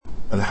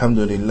الحمد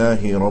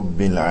لله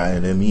رب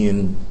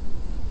العالمين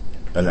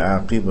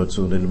العاقبة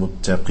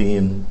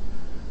للمتقين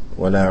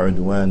ولا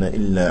عدوان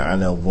إلا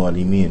على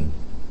الظالمين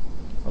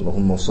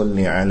اللهم صل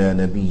على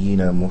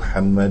نبينا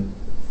محمد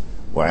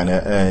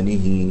وعلى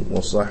آله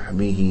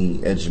وصحبه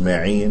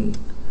أجمعين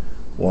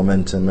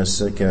ومن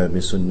تمسك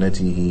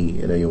بسنته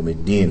إلى يوم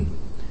الدين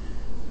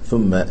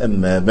ثم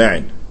أما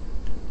بعد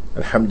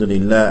الحمد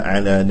لله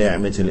على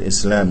نعمة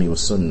الإسلام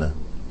والسنة.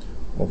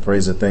 All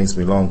praise and thanks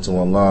belong to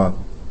Allah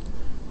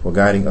for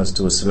guiding us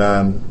to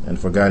Islam and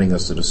for guiding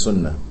us to the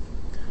Sunnah.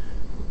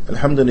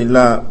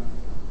 Alhamdulillah,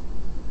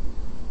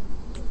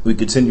 we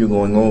continue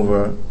going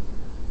over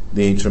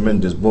the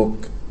tremendous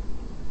book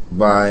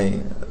by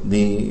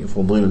the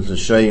Fadilat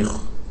al-Shaykh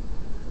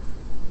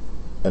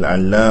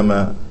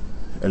Al-Allama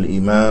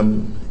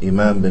Al-Imam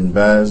Imam bin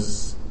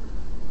Baz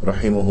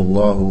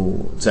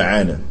Rahimahullahu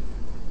Ta'ala.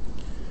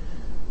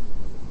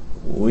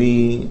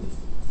 We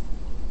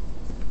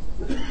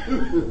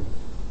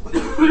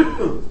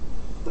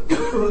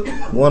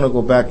want to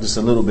go back just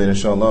a little bit,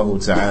 inshallah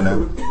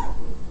ta'ala,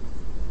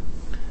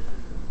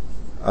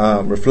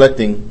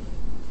 reflecting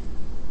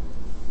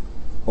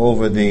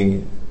over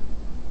the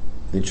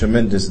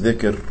tremendous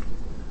dhikr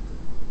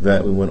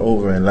that we went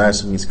over in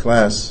last week's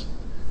class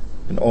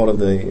and all of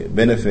the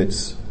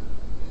benefits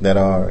that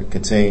are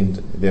contained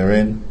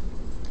therein.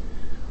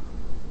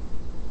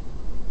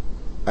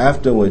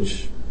 After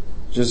which,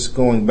 just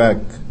going back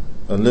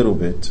a little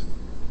bit,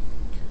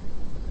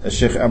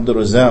 Sheikh Abdul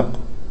Razak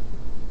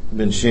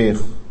bin Sheikh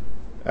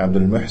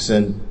Abdul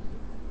Muhsin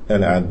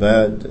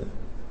Al-Abbad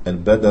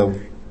Al-Badr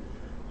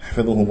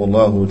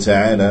Hafidhahumullahu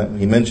Ta'ala,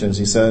 he mentions,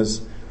 he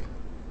says,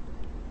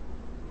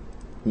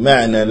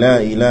 Ma'na la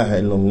ilaha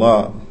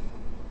illallah,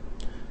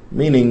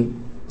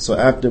 meaning, so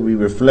after we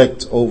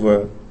reflect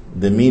over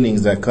the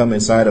meanings that come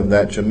inside of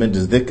that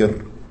tremendous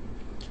dhikr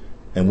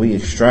and we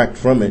extract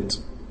from it,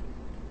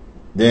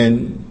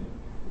 then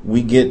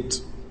we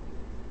get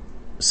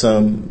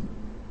some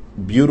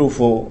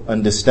beautiful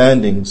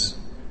understandings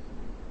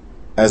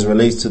as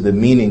relates to the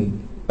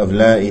meaning of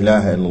La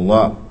ilaha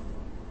illallah.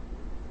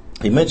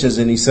 He mentions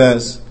and he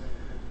says,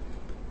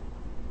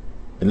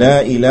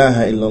 La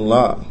ilaha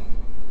illallah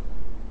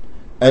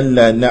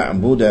alla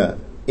na'buda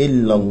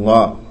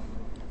illallah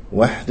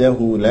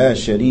wahdahu la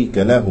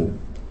sharika lahu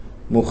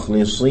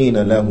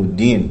mukhlisina lahu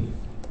ad-din.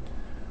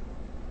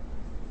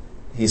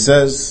 He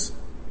says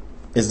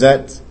is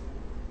that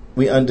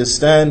we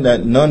understand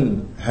that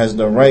none has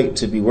the right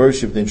to be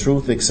worshipped in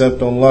truth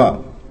except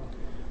Allah,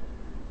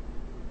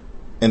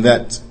 and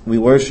that we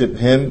worship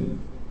Him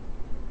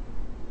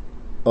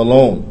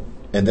alone,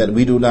 and that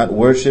we do not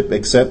worship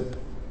except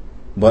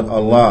but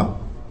Allah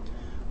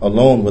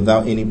alone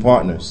without any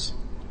partners,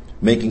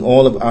 making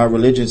all of our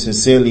religion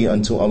sincerely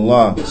unto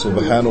Allah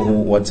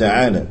subhanahu wa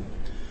ta'ala.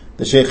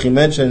 The Shaykh, he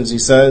mentions, he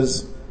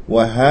says,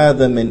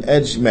 وَهَذَا مِنْ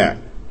أَجْمَعْ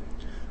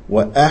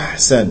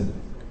وَأَحْسَنْ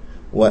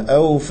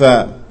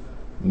وَأَوْفَى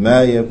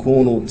ما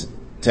يكون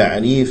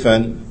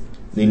تعريفا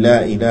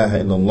للا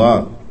إله إلا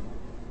الله.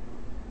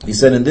 He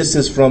said, and this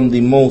is from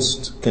the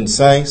most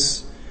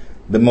concise,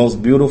 the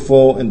most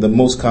beautiful, and the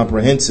most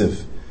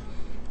comprehensive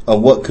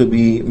of what could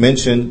be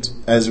mentioned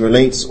as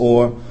relates,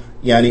 or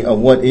of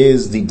what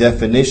is the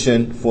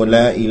definition for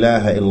La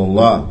ilaha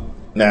illallah.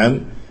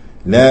 Naam,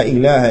 La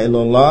ilaha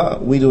illallah,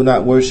 we do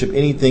not worship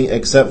anything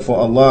except for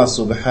Allah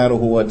subhanahu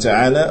wa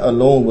ta'ala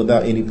alone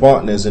without any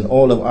partners, and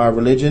all of our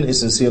religion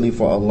is sincerely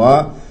for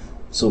Allah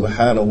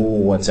subhanahu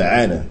wa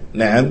ta'ala.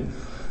 Naam.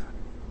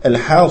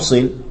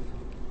 Al-Hasil.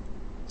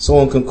 So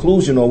in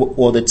conclusion,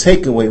 or the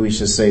takeaway, we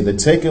should say, the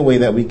takeaway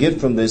that we get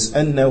from this,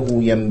 أنه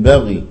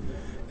ينبغي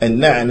أن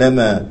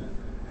نعلم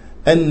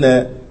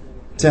أن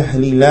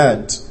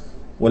تهليلات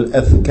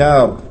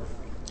والأذكار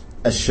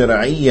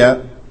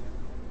الشرعية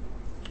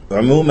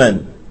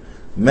عموما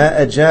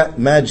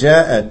ما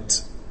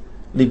جاءت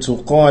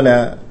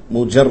لتقال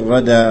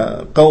مجرد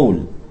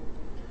قول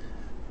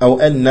أو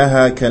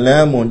أنها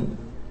كلام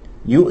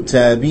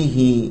يؤتى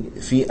به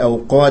في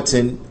أوقات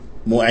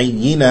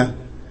معينة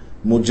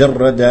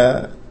مجرد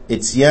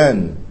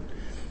إتيان.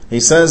 He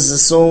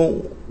says,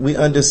 so we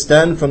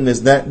understand from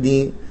this that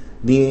the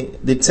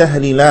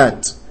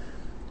tahlilat,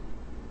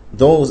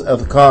 those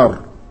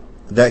adhkar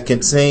that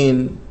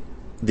contain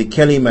the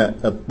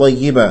kalima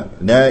at-tayyiba,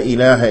 la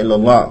ilaha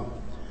illallah,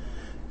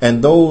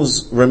 and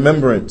those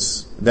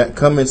remembrance that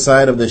come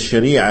inside of the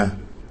sharia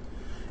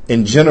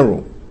in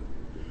general,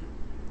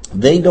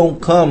 they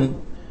don't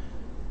come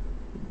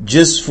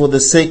just for the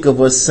sake of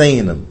us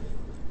saying them.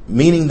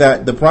 Meaning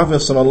that the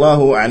Prophet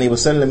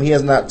ﷺ, he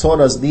has not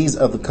taught us these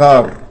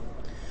adhkar,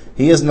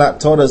 he has not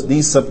taught us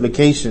these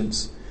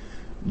supplications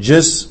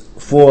just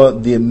for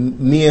the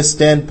mere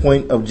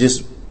standpoint of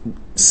just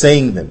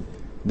saying them,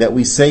 that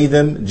we say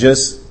them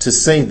just to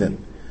say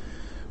them,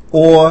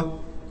 or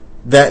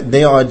that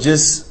they are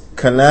just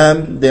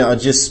kalam, they are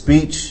just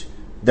speech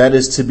that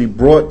is to be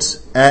brought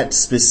at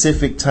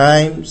specific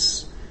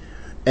times,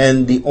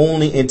 and the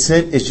only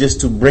intent is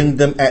just to bring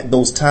them at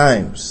those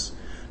times.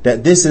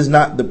 That this is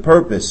not the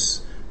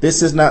purpose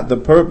This is not the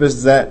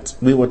purpose that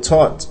we were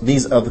taught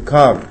these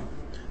adhkar.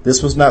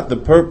 This was not the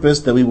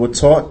purpose that we were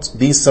taught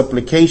these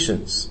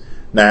supplications.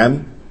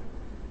 Naam,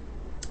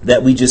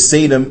 that we just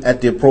say them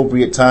at the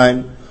appropriate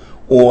time,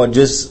 or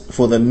just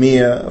for the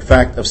mere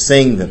fact of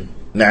saying them.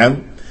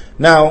 Naam.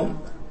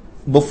 Now,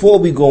 before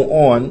we go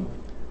on,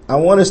 I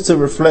want us to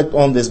reflect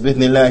on this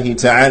bithnillahi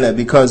ta'ala,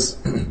 because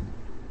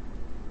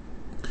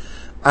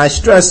I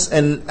stress,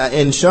 and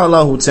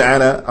inshallah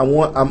ta'ala,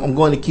 I'm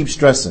going to keep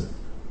stressing.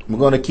 I'm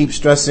going to keep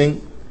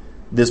stressing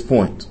this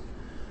point,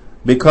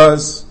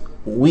 because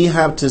we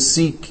have to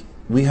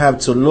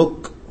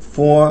look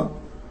for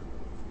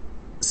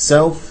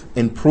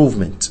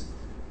self-improvement.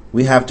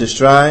 We have to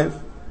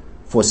strive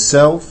for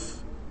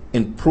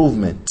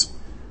self-improvement,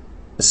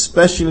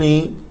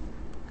 especially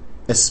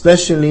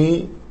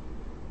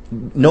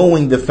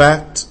knowing the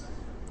fact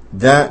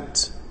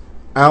that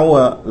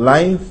our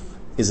life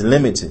is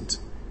limited.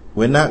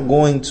 We're not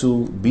going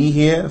to be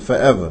here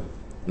forever.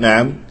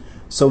 Naam.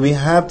 So we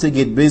have to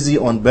get busy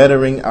on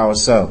bettering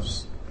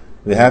ourselves.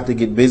 We have to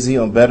get busy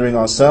on bettering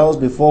ourselves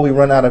before we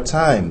run out of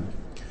time.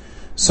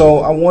 So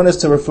I want us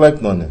to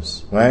reflect on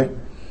this, right?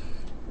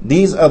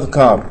 These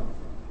adhkar,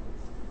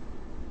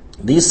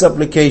 these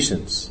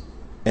supplications,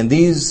 and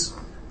these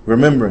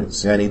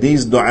remembrance,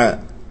 these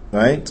dua,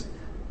 right?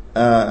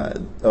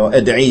 Or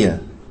ad'iyah,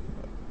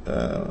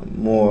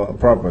 more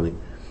properly,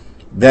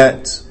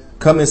 that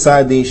come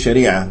inside the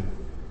sharia,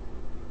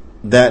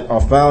 that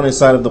are found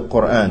inside of the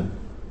Quran,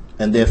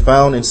 and they're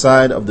found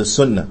inside of the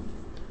sunnah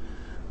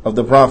of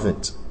the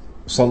Prophet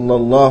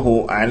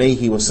sallallahu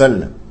alaihi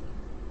wasallam.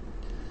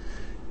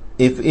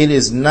 If it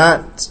is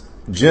not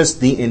just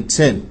the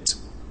intent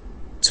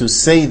to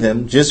say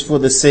them just for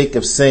the sake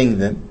of saying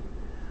them,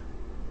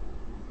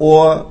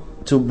 or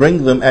to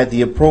bring them at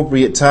the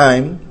appropriate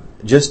time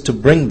just to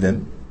bring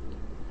them,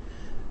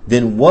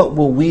 then what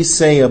will we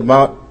say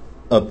about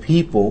a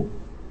people,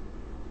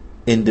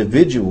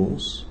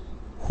 individuals,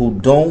 who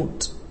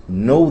don't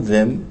know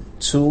them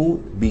to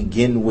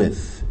begin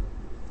with?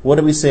 What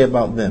do we say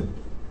about them?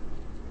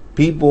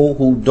 People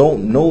who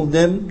don't know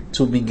them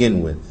to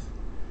begin with.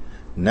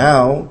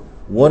 Now,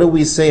 what do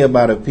we say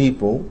about a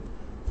people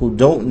who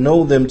don't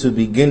know them to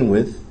begin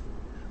with,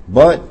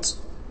 but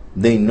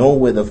they know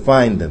where to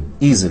find them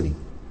easily?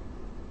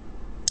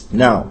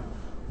 Now,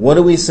 what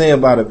do we say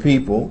about a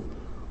people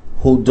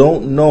who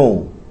don't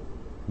know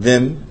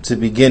them to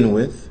begin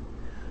with,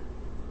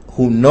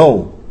 who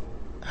know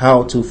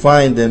how to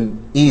find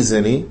them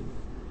easily,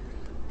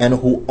 and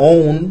who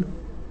own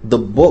the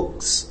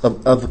books of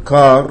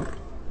adhkar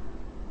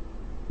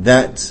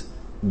that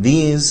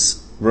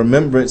these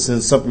remembrance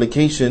and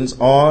supplications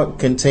are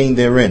contained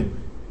therein?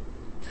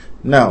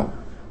 Now,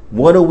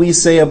 what do we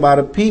say about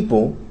a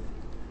people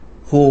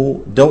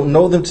who don't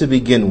know them to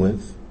begin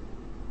with?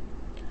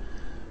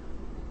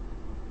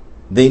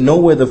 They know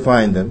where to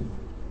find them.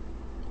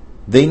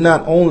 They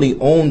not only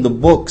own the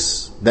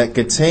books that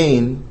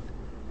contain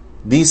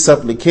these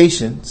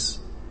supplications,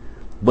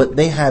 but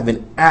they have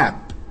an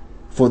app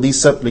for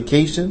these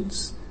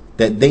supplications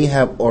that they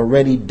have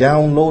already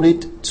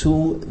downloaded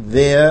to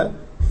their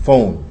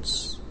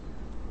phones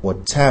or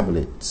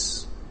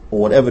tablets or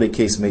whatever the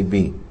case may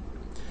be.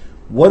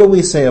 What do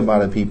we say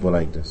about a people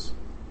like this?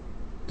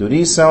 Do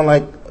these sound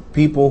like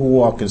people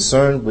who are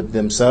concerned with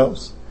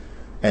themselves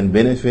and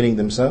benefiting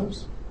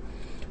themselves?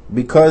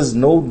 Because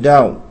no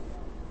doubt,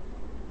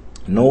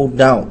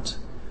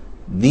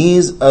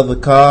 these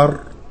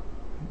adhkar,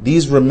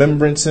 these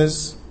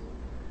remembrances,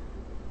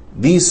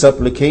 these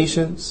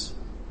supplications,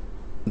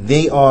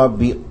 they are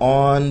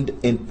beyond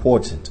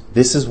important.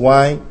 This is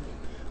why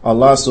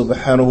Allah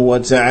subhanahu wa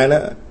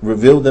ta'ala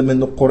revealed them in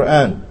the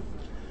Quran.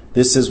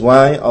 This is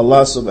why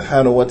Allah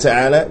subhanahu wa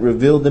ta'ala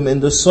revealed them in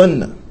the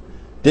Sunnah.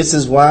 This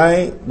is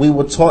why we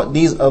were taught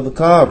these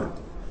adhkar,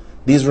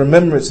 these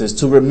remembrances,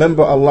 to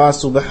remember Allah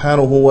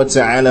subhanahu wa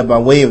ta'ala by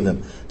way of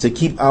them, to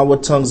keep our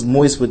tongues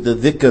moist with the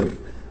dhikr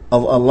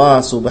of Allah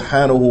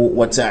subhanahu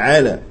wa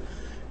ta'ala.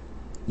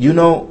 You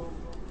know,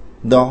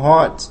 the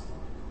heart,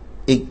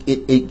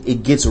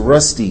 it gets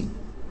rusty,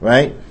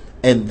 right?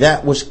 And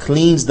that which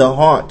cleans the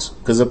heart,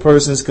 because a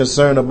person's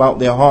concerned about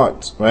their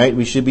heart, right?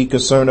 We should be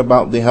concerned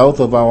about the health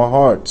of our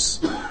hearts.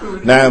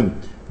 Now,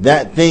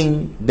 that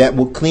thing that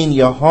will clean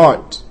your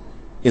heart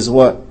is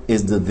what?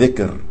 Is the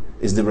dhikr,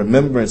 is the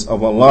remembrance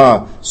of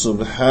Allah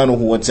subhanahu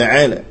wa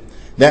ta'ala.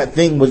 That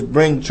thing which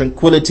brings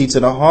tranquility to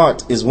the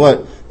heart is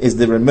what? Is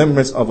the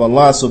remembrance of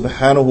Allah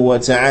subhanahu wa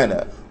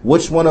ta'ala.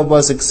 Which one of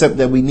us accept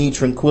that we need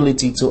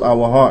tranquility to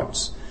our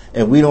hearts?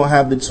 And we don't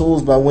have the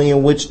tools by way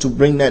in which to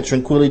bring that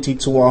tranquility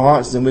to our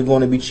hearts, then we're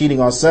going to be cheating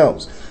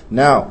ourselves.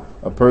 Now,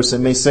 a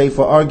person may say,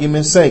 for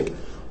argument's sake,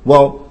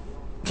 well,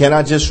 can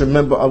I just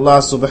remember Allah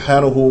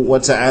subhanahu wa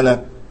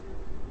ta'ala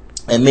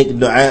and make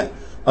dua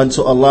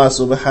unto Allah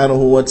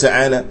subhanahu wa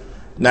ta'ala?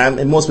 Now,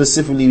 and more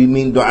specifically, we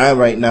mean dua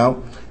right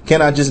now.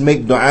 Can I just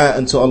make dua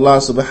unto Allah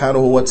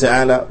subhanahu wa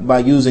ta'ala by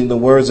using the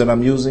words that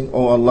I'm using?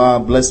 Oh Allah,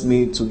 bless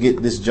me to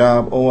get this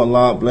job. Oh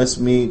Allah, bless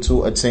me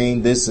to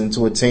attain this and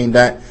to attain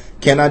that.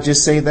 Can I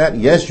just say that?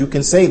 Yes, you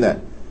can say that.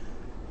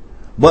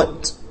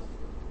 But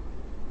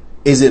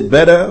is it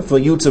better for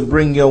you to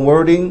bring your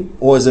wording,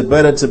 or is it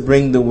better to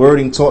bring the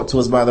wording taught to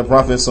us by the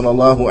Prophet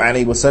sallallahu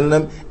alaihi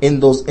wasallam in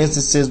those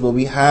instances where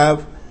we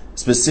have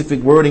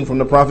specific wording from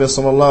the Prophet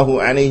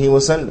sallallahu alaihi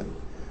wasallam?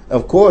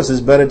 Of course,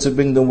 it's better to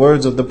bring the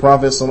words of the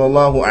Prophet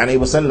sallallahu alaihi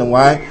wasallam.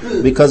 Why?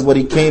 Because what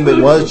he came with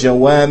was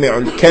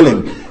Juyaanee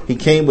kalim. He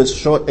came with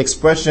short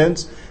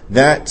expressions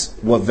that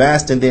were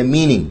vast in their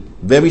meaning.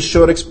 Very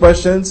short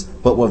expressions,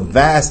 but were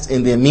vast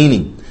in their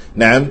meaning.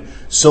 Now,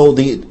 so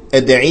the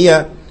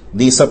ad'iyah,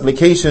 the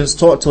supplications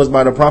taught to us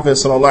by the Prophet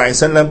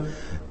ﷺ,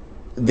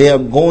 they are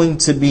going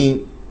to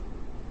be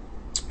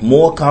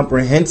more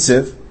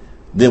comprehensive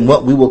than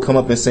what we will come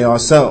up and say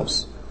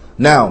ourselves.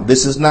 Now,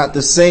 this is not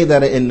to say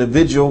that an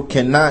individual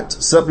cannot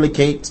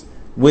supplicate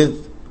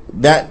with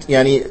that,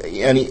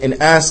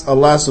 and ask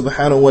Allah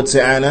subhanahu wa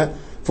ta'ala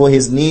for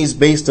his needs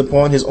based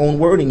upon his own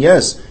wording.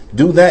 Yes,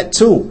 do that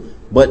too.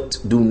 But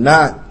do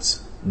not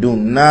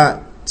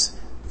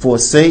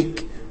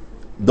forsake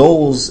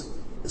those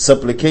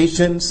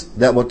supplications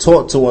that were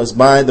taught to us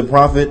by the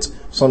Prophet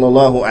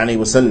sallallahu alaihi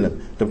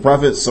wasallam. The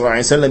Prophet sallallahu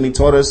alaihi wasallam, he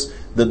taught us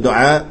the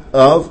dua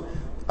of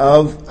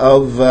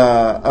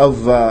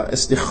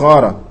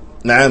istikhara.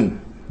 Naam,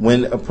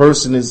 when a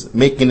person is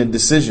making a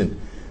decision.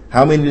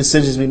 How many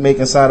decisions we make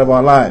inside of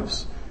our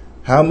lives?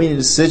 How many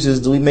decisions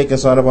do we make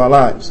inside of our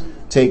lives?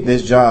 Take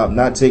this job,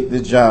 not take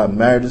this job,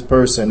 marry this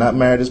person, not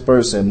marry this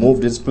person, move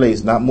this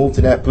place, not move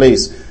to that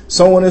place,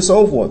 so on and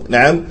so forth.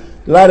 Naam,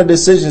 a lot of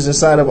decisions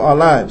inside of our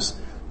lives.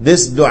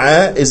 This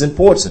dua is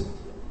important.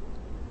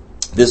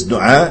 This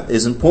dua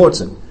is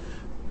important.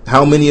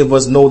 How many of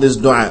us know this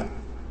dua?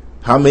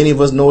 How many of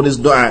us know this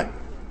dua?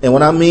 And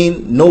when I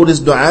mean know this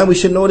dua, we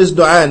should know this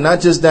dua,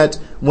 not just that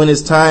when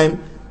it's time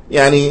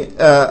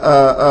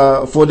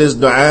for this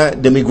dua,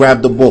 then we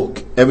grab the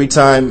book. Every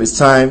time it's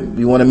time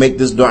we want to make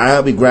this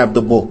dua, we grab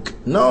the book.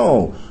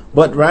 No.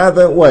 But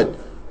rather what?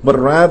 But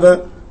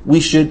rather we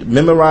should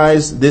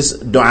memorize this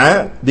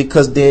dua,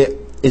 because there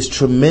is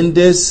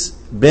tremendous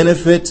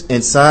benefit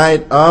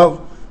inside of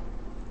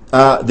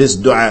this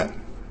dua.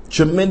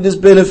 Tremendous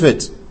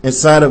benefit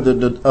inside of the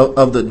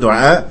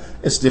dua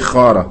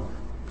istikhara.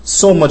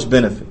 So much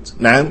benefit.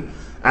 Now,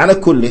 ala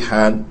kulli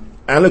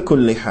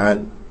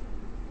hal,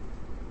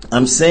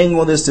 I'm saying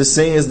all this to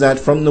say is that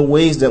from the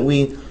ways that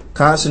we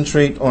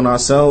concentrate on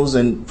ourselves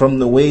and from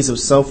the ways of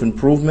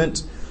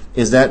self-improvement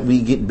is that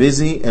we get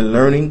busy in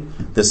learning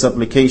the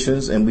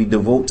supplications, and we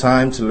devote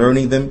time to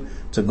learning them,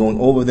 to going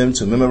over them,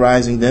 to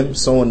memorizing them,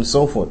 so on and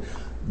so forth.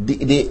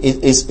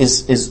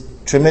 Is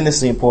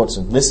tremendously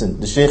important. Listen,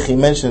 the Shaykh, he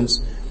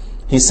mentions,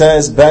 he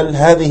says, بَلْ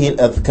هَذِهِ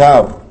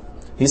الْأَذْكَارِ.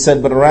 He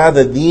said, but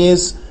rather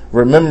these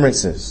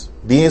remembrances,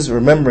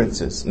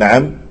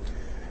 نعم,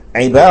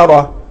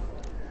 عبارة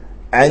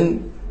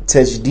عن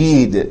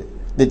تجديد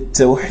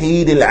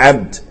للتوحيد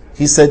العبد.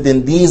 He said,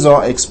 then these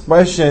are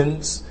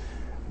expressions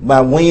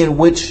by way in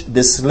which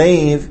the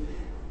slave,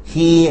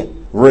 he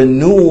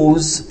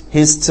renews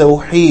his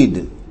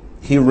tawheed.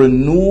 He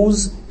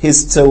renews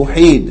his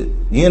tawheed.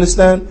 You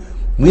understand?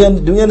 Do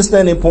we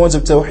understand the importance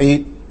of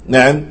tawheed?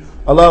 Naam.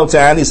 Allah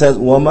Ta'ala says,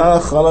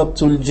 وَمَا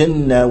خَلَقْتُ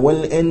الْجِنَّ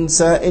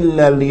وَالْإِنسَ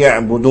إِلَّا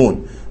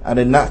لِيَعْبُدُونَ. I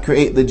did not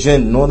create the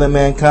jinn nor the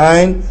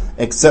mankind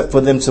except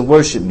for them to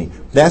worship me.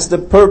 That's the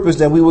purpose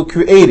that we were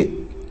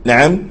created.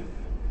 Naam.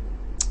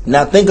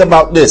 Now think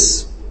about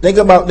this.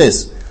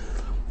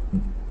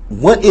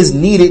 What is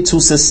needed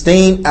to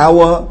sustain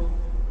our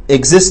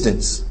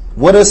existence?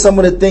 What are some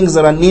of the things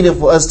that are needed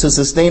for us to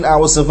sustain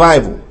our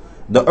survival?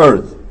 The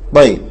earth.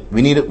 Right.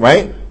 We need it,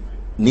 right?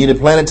 Need a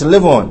planet to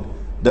live on.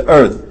 The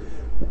earth.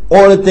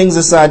 All the things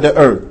inside the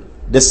earth.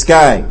 The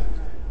sky.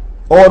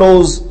 All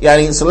those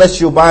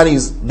celestial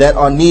bodies that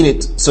are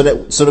needed so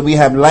that we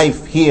have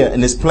life here in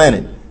this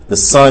planet. The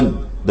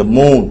sun, the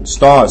moon,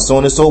 stars, so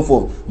on and so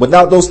forth.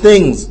 Without those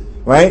things,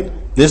 right?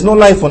 There's no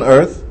life on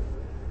earth.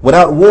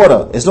 Without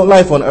water, there's no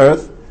life on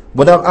earth.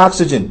 Without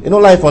oxygen, there's no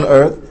life on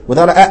earth.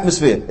 Without an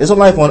atmosphere, there's no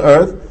life on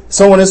earth.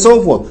 So on and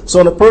so forth. So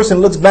when a person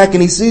looks back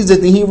and he sees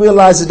it, then he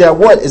realizes that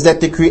what? Is that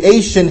the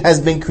creation has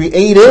been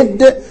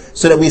created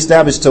so that we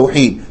establish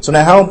tawheed. So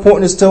now how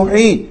important is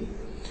tawheed?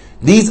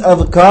 These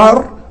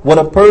adhkar, what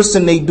a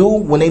person they do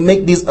when they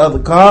make these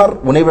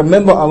adhkar, when they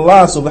remember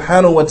Allah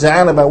subhanahu wa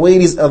ta'ala by way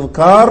of these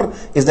adhkar,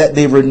 is that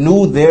they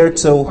renew their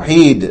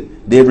tawheed.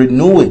 They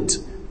renew it.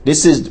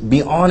 This is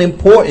beyond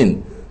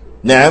important.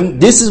 Now,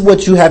 this is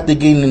what you have to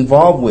get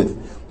involved with.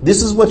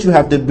 This is what you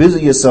have to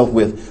busy yourself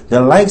with. The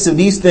likes of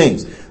these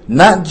things.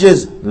 Not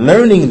just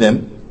learning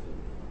them,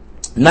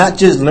 not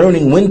just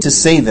learning when to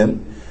say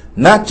them,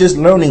 not just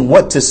learning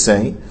what to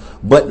say,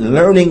 but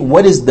learning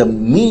what is the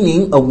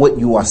meaning of what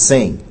you are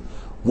saying.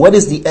 What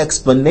is the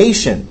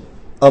explanation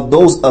of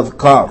those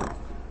adhkar?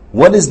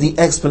 What is the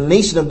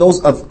explanation of those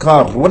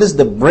adhkar? What is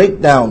the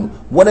breakdown?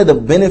 What are the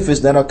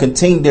benefits that are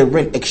contained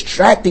therein?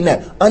 Extracting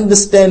that,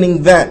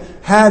 understanding that,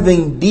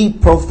 having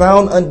deep,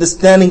 profound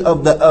understanding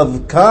of the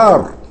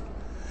adhkar.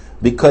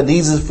 Because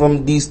these is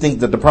from these things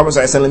that the Prophet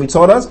ﷺ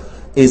taught us,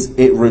 is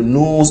it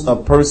renews a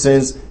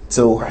person's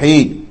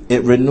tawheed.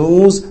 It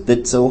renews the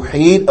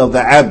tawheed of the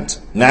abd.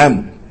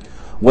 نعم.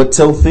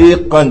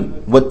 وتوثيق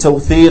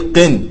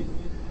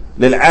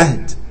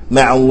للعهد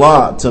مع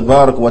الله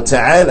تبارك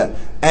وتعالى.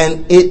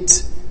 And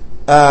it,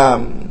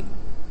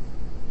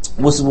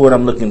 what's the word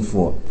I'm looking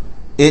for?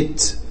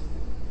 It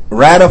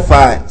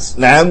ratifies,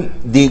 نعم,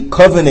 the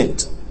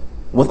covenant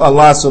with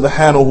Allah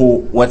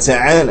subhanahu wa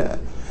ta'ala.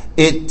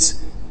 It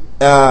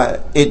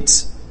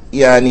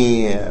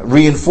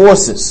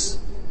reinforces,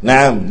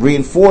 نعم,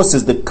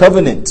 reinforces the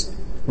covenant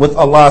with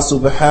Allah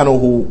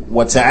subhanahu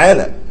wa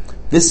ta'ala.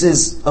 This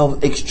is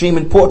of extreme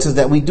importance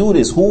that we do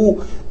this.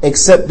 Who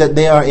accept that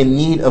they are in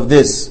need of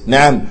this?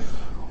 نعم.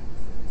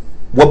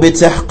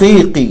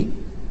 وبتحقيق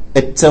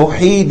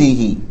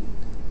التوحيده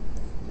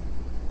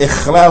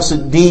إخلاص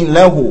الدين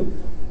له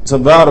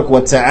تبارك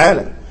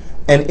وتعالى.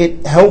 And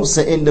it helps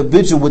the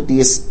individual with the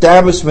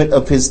establishment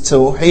of his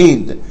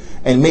tawheed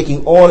and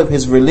making all of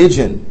his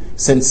religion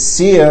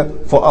sincere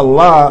for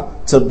Allah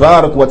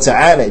tabarak wa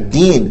ta'ala.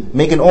 Deen,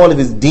 making all of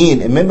his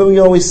deen. And remember we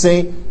always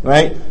say,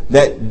 right,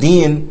 that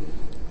deen,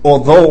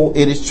 although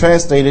it is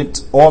translated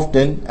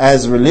often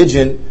as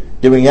religion,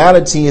 the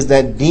reality is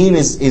that deen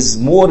is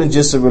more than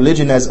just a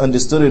religion as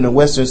understood in the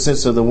Western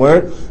sense of the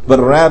word, but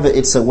rather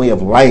it's a way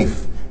of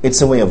life.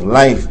 It's a way of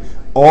life.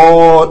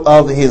 All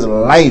of his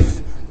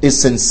life is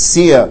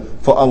sincere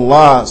for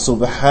Allah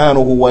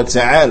subhanahu wa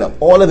ta'ala.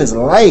 All of his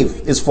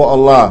life is for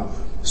Allah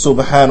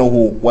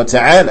subhanahu wa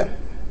ta'ala.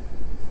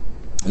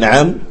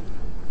 Naam.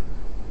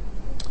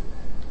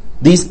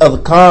 These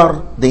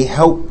adhkar, they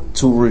help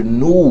to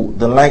renew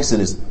the likes of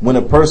this. When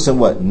a person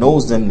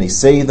knows them, they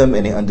say them,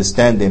 and they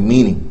understand their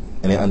meaning.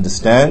 And they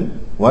understand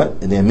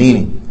their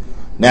meaning.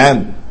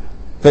 نعم.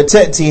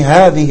 فتأتي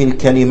هذه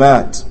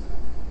الكلمات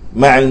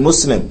مع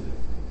المسلم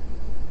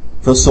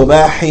في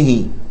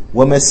صباحه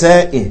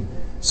ومسائه.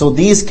 So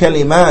these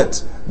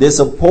kalimat, they're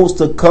supposed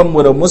to come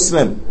with a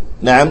Muslim.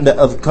 نعم. The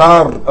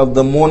adhkar of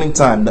the morning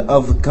time, the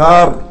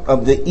adhkar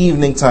of the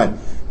evening time,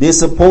 they're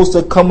supposed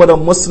to come with a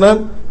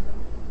Muslim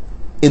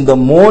in the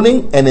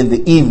morning and in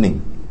the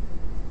evening.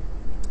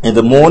 In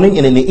the morning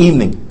and in the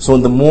evening. So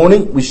in the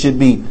morning we should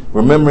be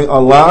remembering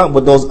Allah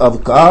with those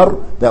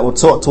adhkar that were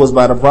taught to us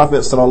by the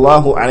Prophet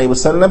sallallahu alaihi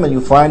wasallam, and you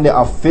find they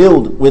are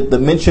filled with the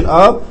mention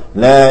of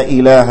La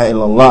ilaha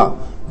illallah.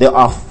 They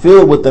are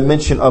filled with the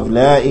mention of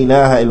La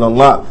ilaha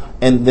illallah.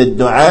 And the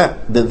dua,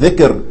 the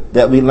dhikr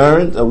that we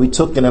learned, we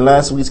took in the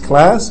last week's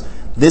class,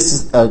 this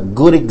is a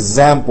good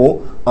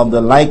example of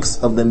the likes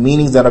of the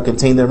meanings that are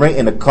contained therein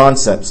and the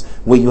concepts,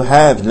 where you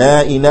have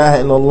La ilaha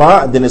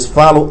illallah, then it's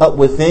followed up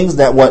with things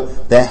that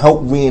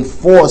help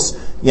reinforce,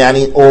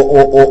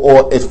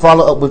 or it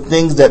follow up with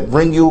things that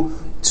bring you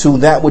to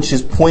that which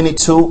is pointed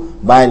to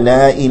by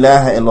La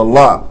ilaha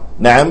illallah.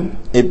 Naam.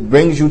 It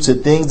brings you to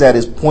things that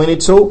is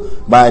pointed to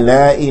by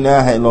La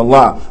ilaha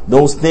illallah.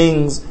 Those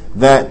things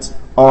that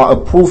are a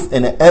proof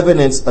and an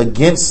evidence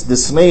against the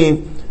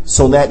slave,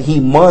 so that he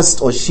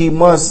must or she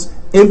must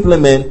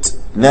implement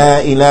La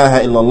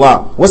ilaha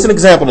illallah. What's an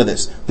example of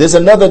this? There's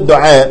another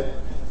dua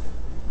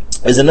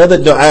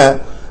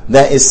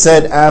that is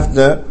said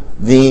after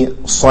the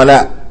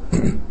salah.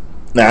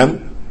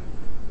 Naam.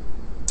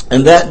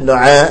 And that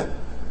dua,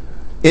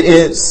 it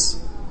is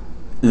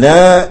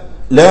La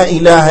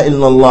ilaha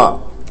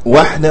illallah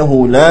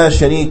wahdahu la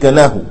sharika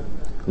lahu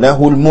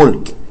lahul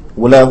mulk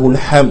wa lahul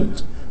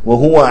hamd wa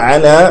huwa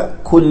ala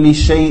kulli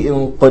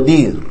shay'in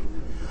qadir.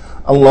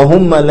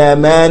 Allahumma la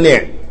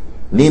mani'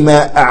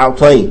 lima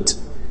a'tayt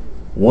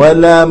wa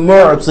la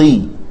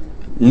mu'ti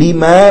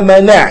lima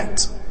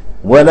mana'at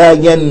wa la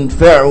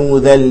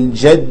yanfa'u dhal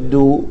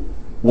jaddu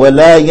wa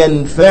la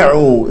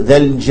yanfa'u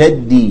dhal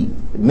jaddi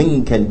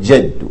minka al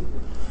jaddu.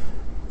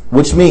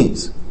 Which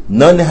means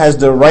none has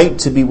the right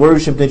to be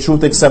worshipped in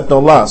truth except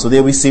Allah. So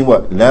there we see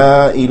what?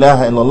 La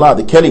ilaha illallah,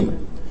 the kalima.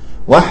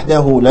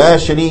 Wahdahu la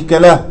sharika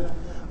lah.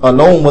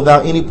 Alone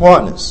without any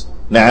partners.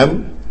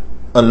 Naam.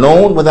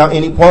 Alone without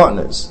any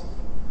partners.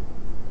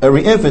 A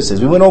re-emphasis.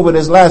 We went over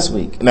this last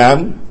week.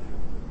 Naam.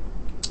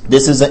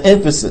 This is an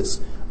emphasis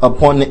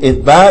upon the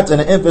ithbat and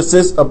an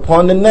emphasis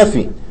upon the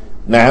nafi.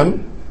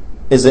 Naam.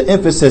 Is an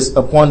emphasis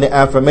upon the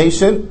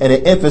affirmation, and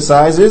it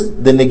emphasizes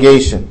the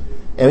negation.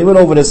 And we went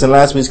over this in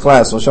last week's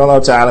class, so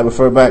inshallah ta'ala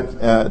refer back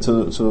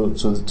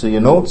to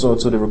your notes or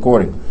to the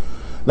recording.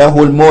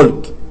 Lahul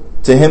mulk,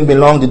 to him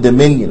belongs the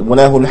dominion. Wa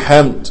lahul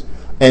hamd,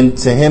 and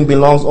to him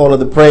belongs all of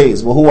the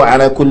praise. Wa huwa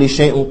ala kulli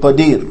shay'in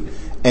qadir,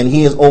 and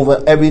he is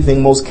over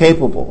everything most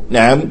capable.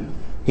 Naam,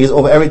 he is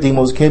over everything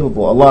most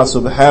capable. Allah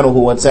subhanahu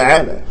wa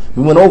ta'ala.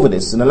 We went over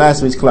this in the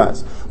last week's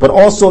class. But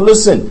also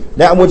listen,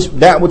 that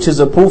which is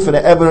a proof and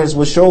the evidence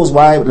which shows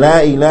why La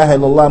ilaha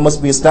illallah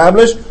must be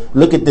established.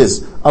 Look at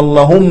this.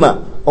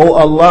 Allahumma, O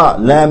Allah,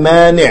 la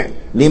mani'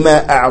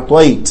 lima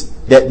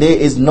a'tayt, that there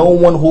is no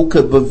one who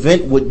could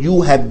prevent what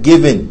you have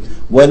given.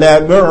 Wa la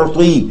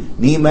mu'ti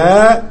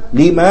lima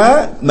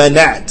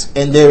mana'at,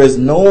 and there is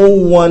no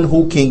one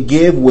who can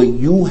give what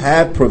you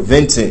have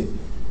prevented.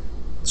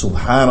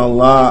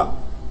 Subhanallah.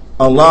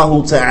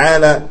 Allahu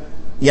ta'ala,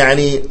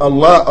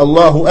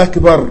 Allahu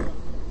Akbar.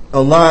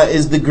 Allah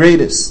is the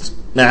greatest.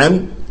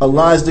 Na'am,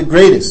 Allah is the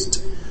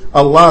greatest.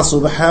 Allah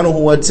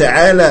subhanahu wa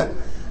ta'ala,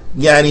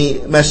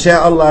 yani, ma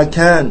sha Allah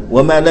kan,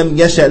 wa ma lam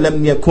yasha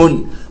lam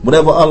yakun.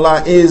 Whatever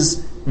Allah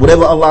is,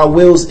 whatever Allah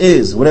wills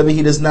is. Whatever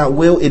He does not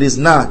will, it is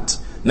not.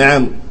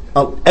 Na'am,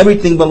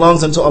 everything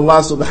belongs unto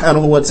Allah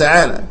subhanahu wa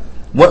ta'ala.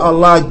 What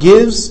Allah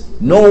gives,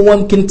 no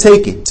one can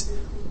take it.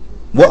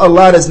 What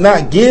Allah does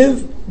not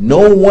give,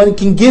 no one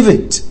can give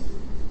it.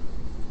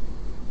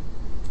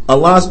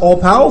 Allah is all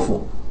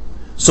powerful.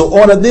 So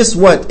all of this,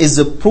 what is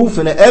the proof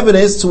and the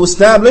evidence to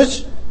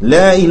establish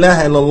La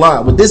ilaha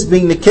illallah? With this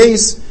being the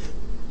case,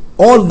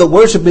 all the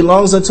worship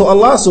belongs unto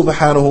Allah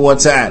subhanahu wa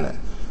ta'ala.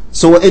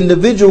 So an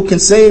individual can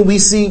say,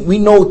 we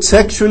know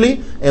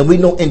textually and we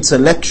know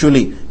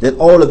intellectually that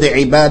all of the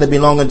ibadah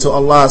belong unto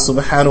Allah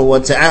subhanahu wa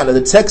ta'ala.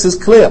 The text is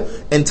clear.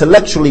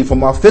 Intellectually,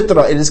 from our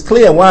fitrah, it is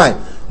clear. Why?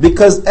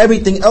 Because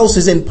everything else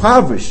is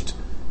impoverished.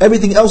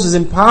 Everything else is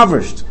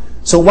impoverished.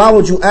 So why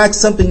would you ask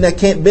something that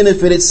can't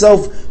benefit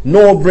itself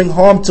nor bring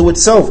harm to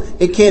itself?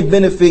 It can't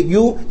benefit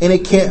you and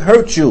it can't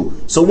hurt you.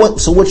 So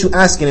what you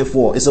asking it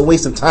for? It's a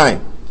waste of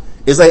time.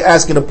 It's like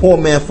asking a poor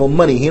man for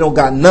money. He don't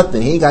got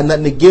nothing. He ain't got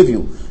nothing to give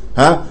you.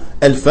 Huh?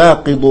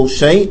 Al-faqidu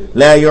shay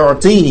la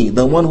yu'tini.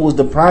 The one who is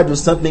deprived of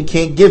something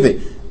can't give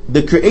it.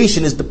 The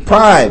creation is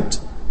deprived.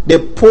 They're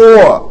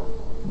poor.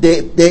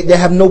 They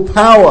have no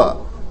power.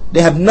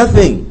 They have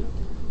nothing.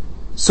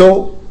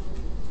 So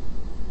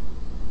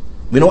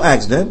we don't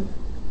ask them.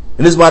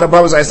 And this is why the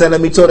Prophet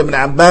ﷺ told Ibn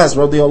Abbas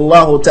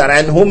radiyallahu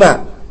ta'ala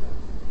anhuma,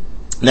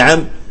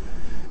 Na'am,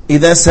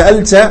 إِذَا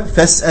سَأَلْتَ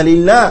فَاسْأَلِ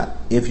اللَّهِ.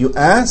 If you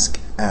ask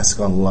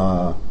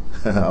Allah.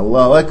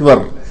 Allahu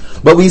Akbar.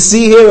 But we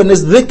see here in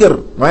this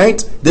dhikr,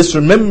 right, this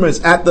remembrance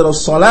after the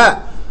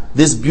salah,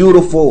 this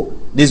beautiful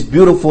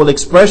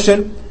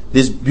expression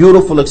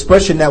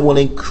that will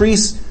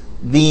increase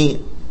the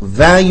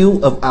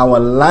value of our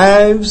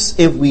lives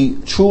if we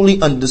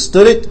truly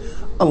understood it.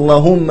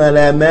 Allahumma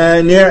la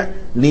mani'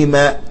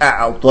 lima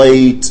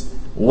a'tayt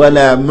wa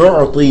la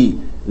mu'ti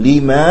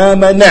lima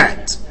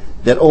mana'at.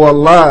 That, oh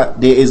Allah,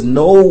 there is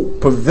no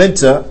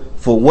preventer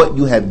for what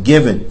you have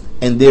given,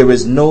 and there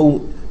is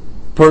no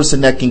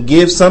person that can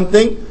give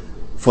something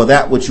for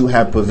that which you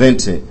have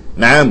prevented.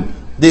 Naam.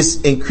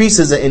 This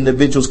increases an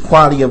individual's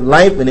quality of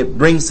life, and it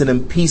brings to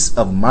them peace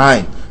of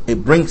mind.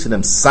 It brings to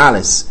them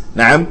solace.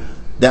 Naam.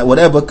 That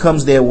whatever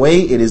comes their way,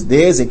 it is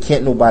theirs and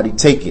can't nobody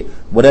take it.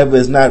 Whatever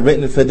is not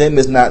written for them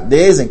is not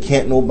theirs and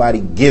can't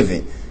nobody give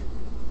it.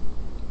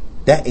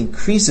 That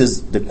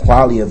increases the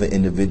quality of an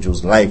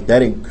individual's life.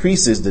 That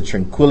increases the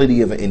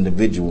tranquility of an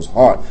individual's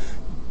heart.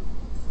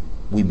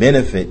 We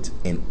benefit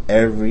in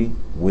every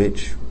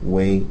which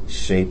way,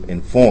 shape,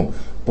 and form.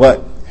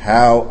 But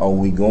how are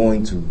we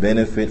going to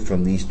benefit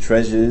from these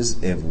treasures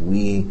if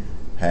we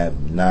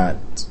have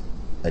not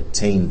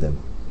attained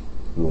them?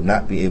 We will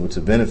not be able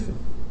to benefit.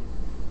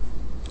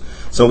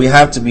 So we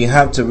have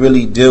to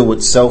really deal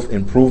with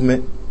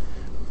self-improvement.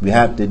 We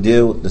have to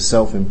deal with the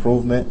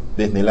self-improvement,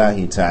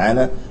 bi'ithnillahi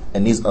ta'ala.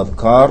 And these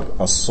adhkar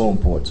are so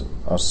important.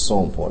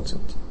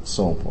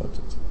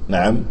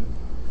 Naam.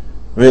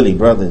 Really,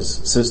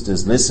 brothers,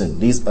 sisters, listen.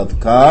 These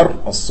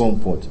adhkar are so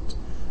important.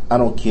 I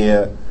don't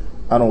care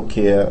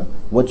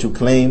what you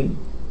claim,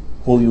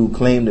 who you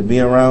claim to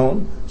be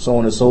around, so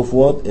on and so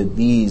forth. If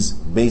these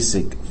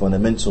basic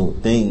fundamental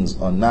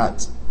things are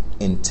not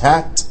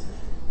intact,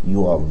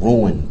 you are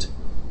ruined.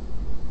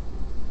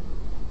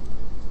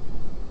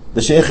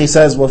 The Shaykh, he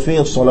says,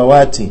 وَفِي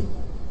الصَّلَوَاتِ,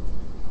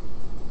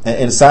 and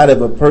inside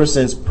of a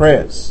person's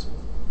prayers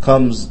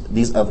comes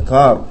these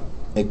adhkar.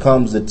 It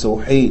comes the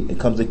tawheed. It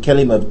comes the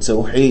kalima of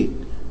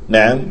tawheed.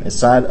 Naam,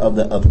 inside of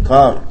the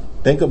adhkar.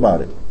 Think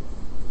about it.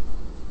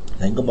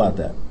 Think about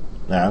that.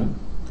 Naam.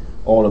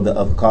 All of the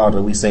adhkar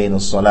that we say in the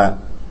salah.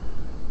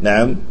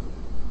 Naam.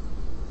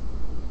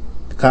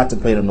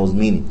 Contemplate on those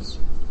meanings.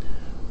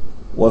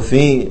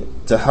 وَفِي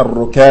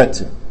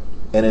تَحَرُّكَاتِ,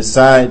 and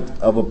inside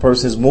of a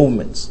person's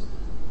movements.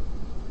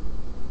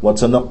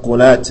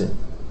 وَتَنَقُّلَاتِ,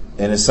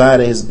 and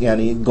inside of his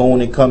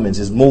going and comings,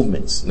 his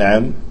movements.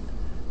 Naam.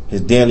 His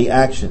daily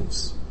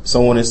actions,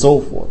 so on and so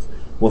forth.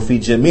 وَفِي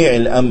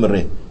جَمِيعِ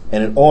الْأَمْرِ,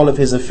 and in all of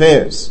his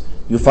affairs.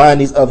 You find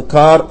these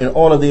adhkar in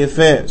all of the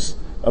affairs.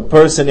 A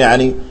person,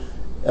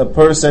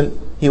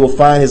 he will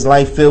find his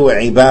life filled with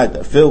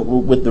ibadah,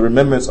 filled with the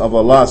remembrance of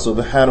Allah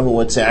subhanahu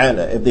wa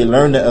ta'ala. If they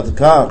learn the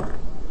adhkar.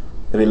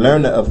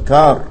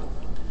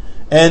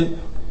 And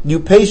you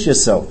pace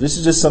yourself. This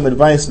is just some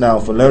advice now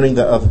for learning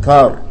the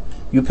adhkar.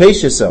 You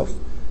pace yourself.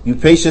 You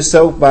pace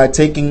yourself by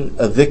taking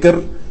a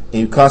dhikr, and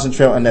you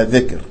concentrate on that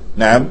dhikr.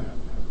 Naam.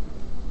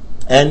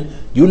 And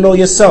you know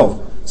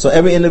yourself. So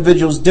every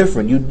individual is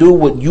different. You do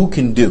what you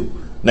can do.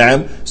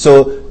 Naam.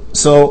 So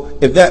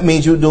if that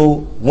means you do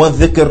one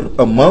dhikr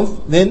a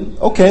month, then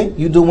okay,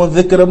 you do one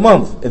dhikr a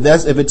month.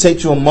 If it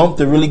takes you a month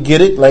to really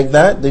get it like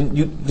that,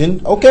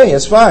 then okay,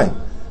 it's fine.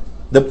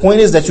 The point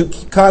is that you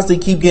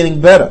constantly keep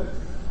getting better,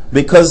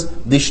 because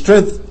the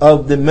strength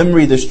of the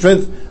memory, the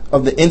strength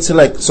of the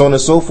intellect, so on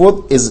and so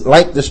forth, is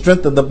like the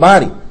strength of the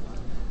body.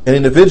 An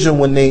individual,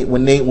 when they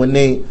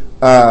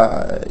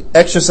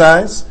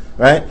exercise,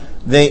 right?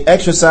 they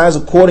exercise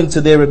according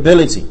to their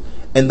ability.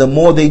 And the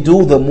more they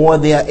do, the more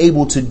they are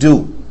able to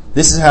do.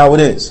 This is how it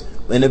is.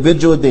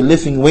 Individual, they're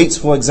lifting weights,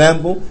 for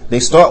example, they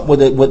start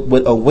with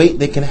a weight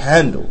they can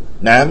handle.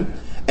 Naam.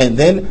 And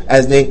then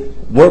as they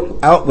work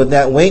out with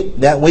that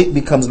weight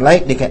becomes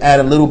light, they can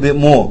add a little bit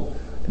more.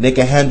 They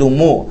can handle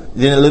more,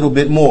 then a little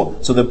bit more.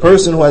 So the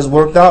person who has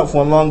worked out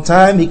for a long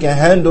time, he can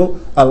handle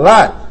a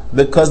lot,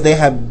 because they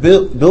have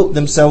built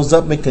themselves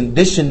up and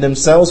conditioned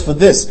themselves for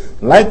this.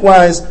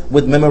 Likewise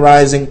with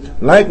memorizing,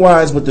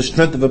 likewise with the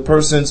strength of a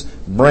person's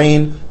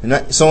brain,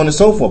 and so on and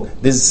so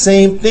forth. The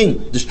same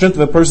thing. The strength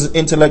of a person's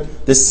intellect,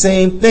 the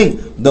same thing.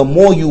 The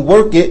more you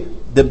work it,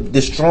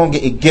 the stronger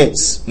it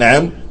gets.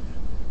 Now,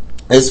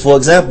 as for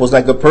example, it's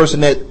like a person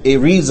that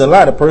reads a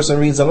lot. A person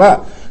reads a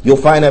lot. You'll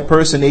find that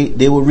person,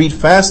 they will read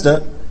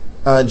faster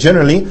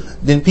generally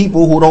than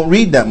people who don't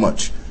read that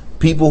much.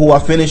 People who are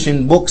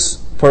finishing books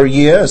per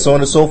year, so on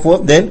and so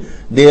forth, then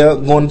they're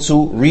going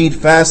to read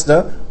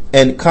faster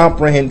and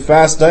comprehend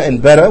faster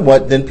and better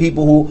than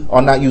people who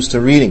are not used to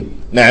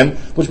reading. Now,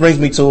 which brings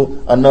me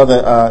to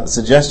another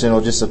suggestion,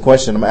 or just a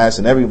question I'm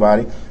asking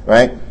everybody,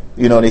 right?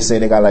 You know, they say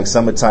they got like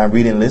summertime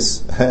reading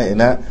lists, and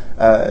that,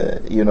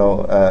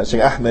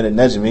 Sheikh Ahmed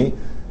al-Najmi,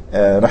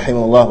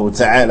 rahimahullah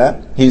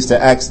ta'ala, he used to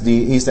ask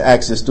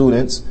the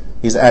students,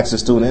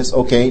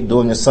 okay,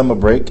 during the summer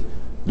break,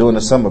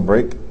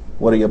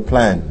 what are your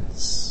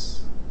plans?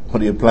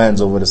 What are your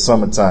plans over the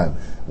summertime?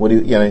 What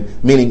do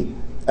meaning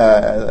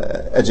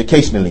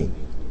educationally?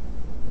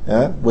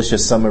 What's your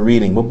summer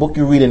reading? What book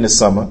you read in the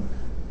summer?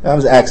 I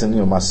was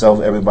asking myself,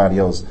 everybody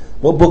else,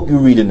 what book you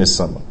read in this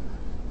summer?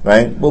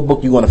 Right? What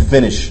book you going to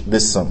finish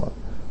this summer?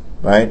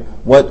 Right?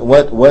 What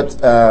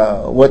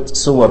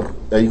surah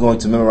are you going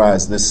to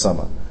memorize this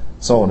summer?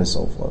 So on and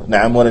so forth.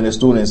 Now, I'm one of the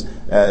students,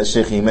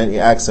 Sheikh, he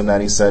asked him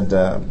that, he said,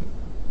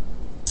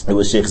 it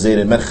was Sheikh Zayd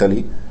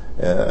al-Madkhali,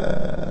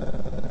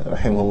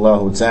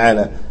 rahimahullah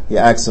ta'ala, he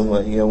asked him,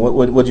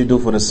 what'd you do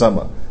for the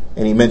summer?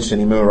 And he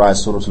mentioned he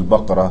memorized Surah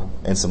Al-Baqarah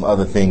and some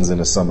other things in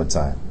the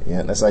summertime.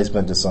 Yeah, that's how he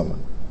spent the summer.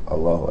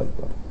 Allahu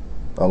Akbar.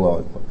 Allahu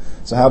Akbar.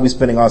 So how are we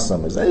spending our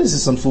summers? This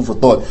is some food for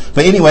thought.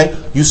 But anyway,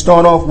 you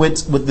start off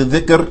with the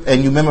dhikr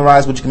and you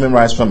memorize what you can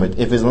memorize from it.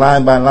 If it's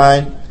line by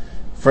line,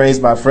 phrase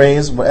by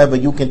phrase, whatever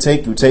you can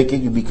take, you take it,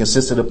 you be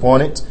consistent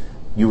upon it,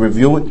 you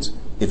review it.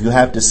 If you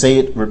have to say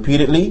it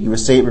repeatedly, you will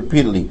say it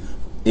repeatedly.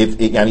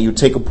 You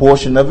take a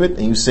portion of it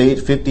and you say it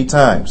 50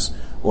 times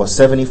or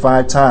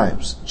 75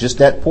 times, just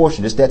that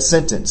portion, just that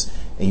sentence,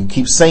 and you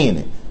keep saying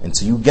it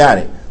until you got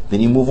it. Then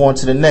you move on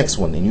to the next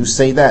one and you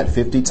say that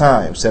 50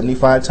 times,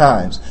 75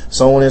 times,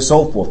 so on and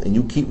so forth, and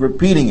you keep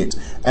repeating it,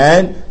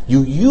 and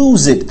you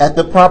use it at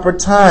the proper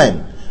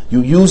time.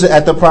 You use it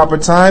at the proper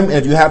time, and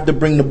if you have to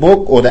bring the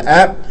book or the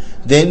app,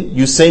 then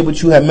you say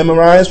what you have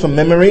memorized from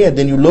memory, and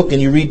then you look and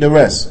you read the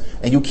rest.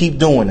 And you keep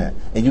doing that.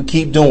 And you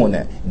keep doing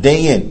that.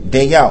 Day in,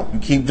 day out.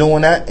 You keep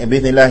doing that, and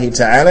bi'idhnillahi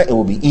ta'ala, it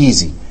will be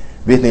easy.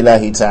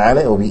 Bi'idhnillahi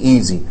ta'ala, it will be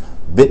easy.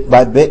 Bit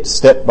by bit,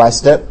 step by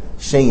step,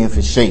 shay'in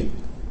for shay'.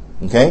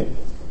 Okay?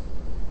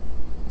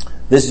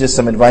 This is just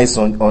some advice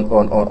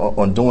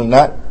on doing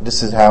that.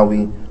 This is how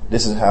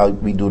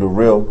we do the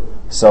real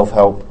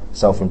self-help,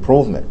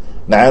 self-improvement.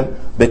 Now,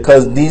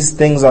 because these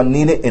things are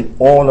needed in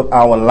all of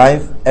our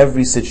life,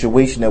 every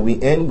situation that we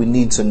in, we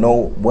need to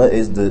know what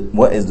is the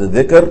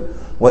dhikr,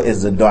 what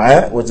is the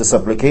dua, what's the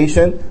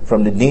supplication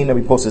from the deen that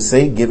we're supposed to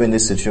say given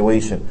this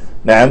situation.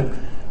 Now,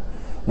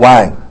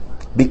 why?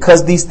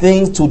 Because these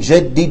things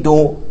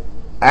تجدد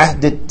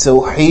عهد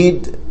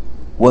التوحيد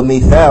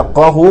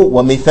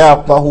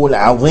وميثاقه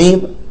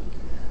العظيم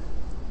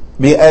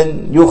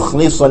بأن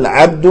يخلص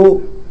العبد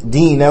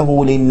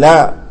دينه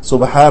لله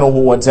سبحانه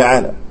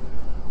وتعالى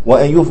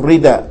وأن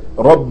يفرد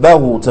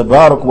ربه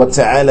تبارك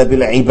وتعالى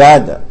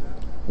بالعبادة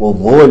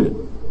والذل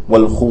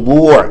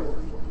والخضوع.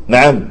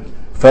 نعم.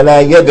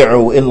 فلا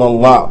يدعو إلا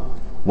الله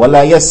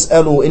ولا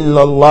يسأل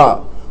إلا الله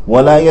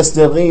ولا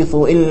يستغيث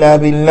إلا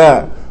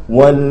بالله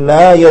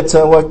ولا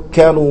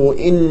يتوكل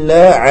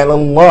إلا على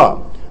الله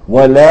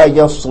ولا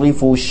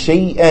يصرف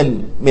شيئا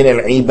من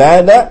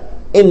العبادة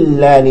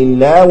إلا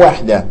لله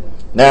وحده.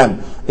 Now,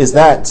 is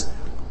that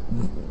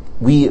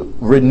we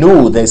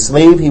renew the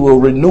slave, he will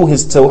renew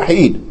his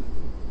tawheed,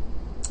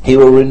 he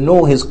will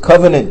renew his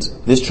covenant,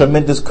 this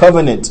tremendous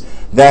covenant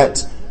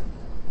that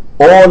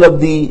all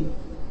of the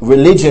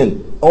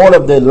religion, all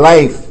of the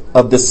life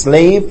of the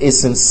slave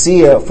is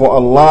sincere for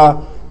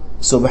Allah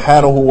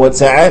subhanahu wa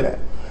ta'ala,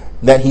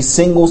 that he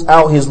singles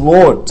out his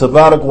Lord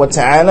tabarak wa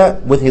ta'ala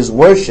with his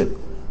worship,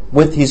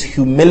 with his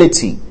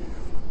humility,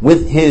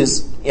 with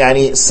his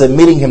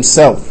submitting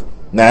himself.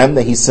 Naam,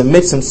 that he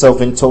submits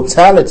himself in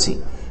totality.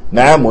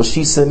 Naam, or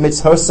she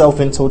submits herself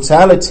in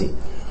totality.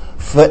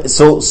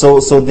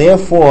 So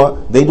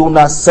therefore, they do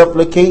not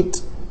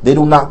supplicate, they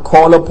do not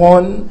call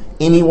upon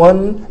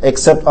anyone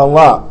except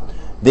Allah.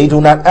 They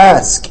do not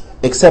ask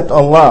except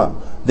Allah.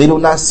 They do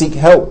not seek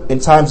help in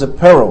times of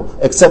peril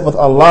except with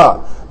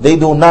Allah. They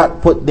do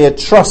not put their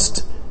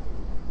trust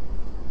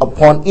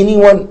upon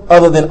anyone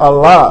other than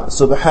Allah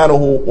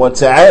subhanahu wa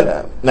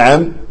ta'ala.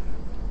 Naam.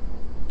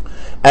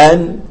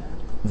 And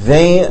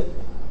they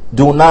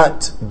do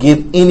not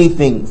give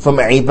anything from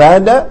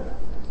ibadah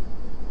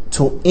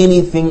to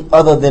anything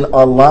other than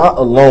Allah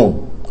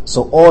alone.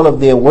 So all of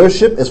their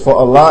worship is for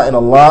Allah and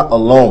Allah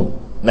alone.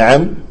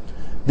 Naam.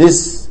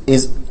 This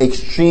is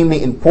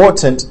extremely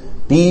important.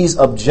 These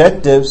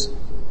objectives,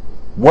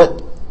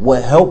 what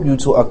will help you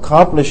to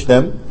accomplish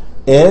them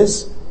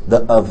is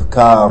the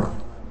adhkar.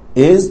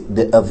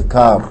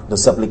 The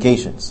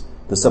supplications.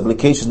 The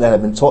supplications that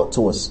have been taught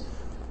to us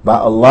by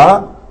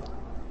Allah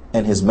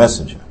and His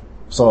Messenger.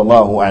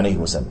 Sallallahu alayhi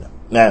wa sallam.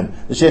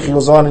 Naam. The Shaykh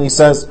goes on and he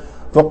says,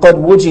 فَقَدْ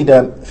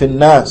وُجِدَ فِي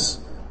النَّاسِ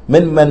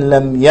مِمَّنْ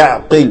لَمْ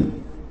يَعْقِلْ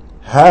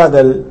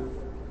هَذَا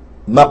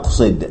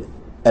الْمَقْصِدِ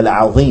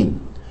الْعَظِيمِ.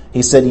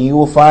 He said, you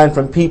will find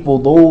from people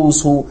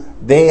those who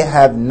they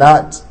have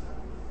not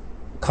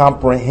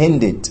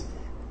comprehended.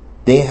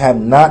 They have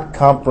not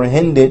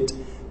comprehended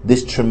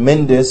this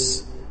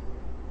tremendous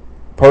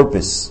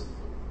purpose.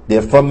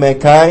 They're from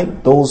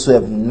mankind, those who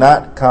have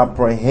not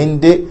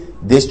comprehended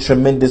this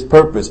tremendous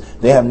purpose.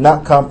 They have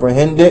not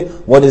comprehended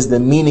what is the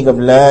meaning of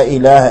La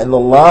ilaha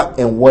illallah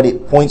and what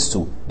it points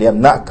to. They have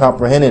not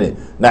comprehended it.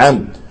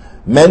 Na'am.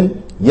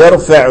 Man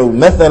yarfa'u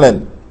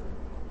mathalan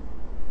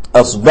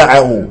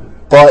asba'ahu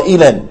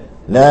قائلا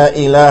لا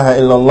إله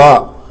إلا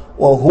الله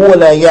وهو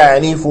لا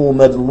يعرف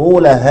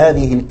مدلول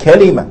هذه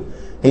الكلمة.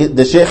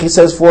 The Shaykh, he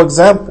says, for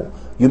example,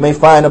 you may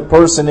find a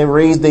person, they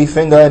raise their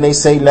finger and they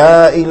say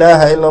La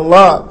ilaha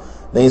illallah.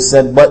 They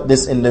said, but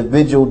this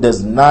individual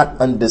does not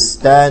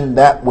understand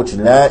that which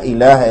La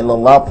ilaha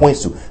illallah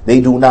points to. They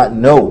do not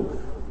know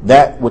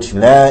that which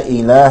La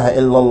ilaha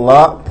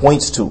illallah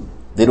points to.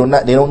 They don't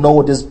know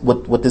what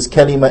this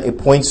kalima it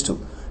points to.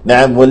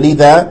 نعم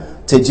ولذا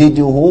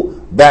تجده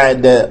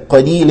بعد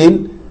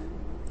قليل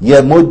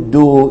يمد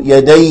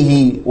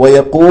يديه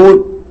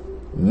ويقول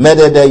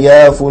مدد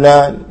يا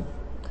فلان.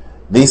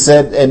 They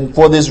said, and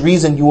for this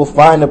reason you will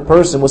find a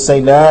person will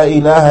say La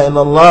ilaha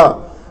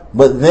illallah,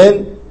 but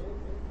then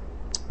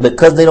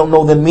because they don't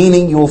know the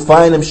meaning, you will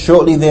find them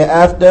shortly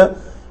thereafter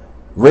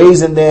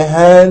raising their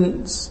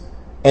hands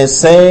and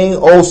saying,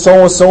 oh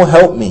so and so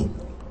help me.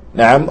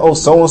 Naam, oh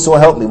so and so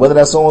help me. Whether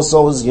that so and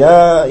so is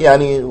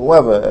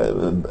whoever,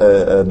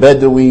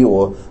 Badawi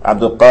or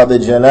Abdul Qadir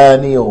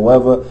Jalani or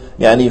whoever,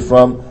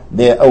 from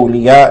their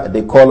awliya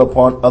they call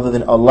upon other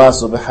than Allah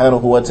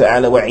subhanahu wa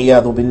ta'ala wa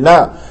iyadhu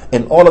billah.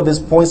 And all of this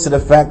points to the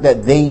fact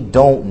that they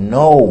don't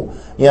know.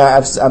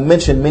 I've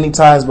mentioned many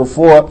times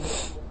before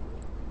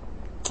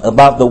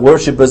about the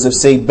worshippers of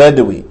Sayyid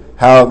Badawi,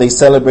 how they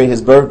celebrate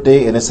his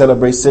birthday and they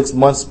celebrate 6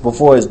 months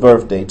before his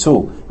birthday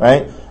too,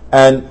 right?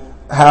 And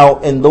how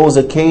in those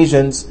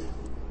occasions,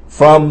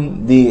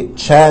 from the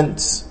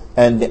chants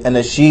and the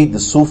nasheed, the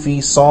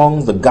Sufi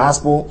songs, the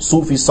gospel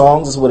Sufi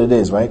songs, is what it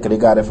is, right? Because they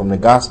got it from the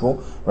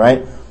gospel,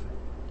 right?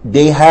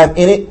 They have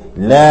in it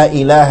La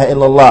ilaha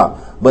illallah.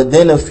 But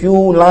then a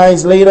few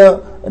lines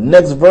later, the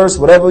next verse,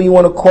 whatever you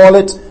want to call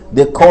it,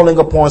 they're calling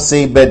upon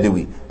Sayyid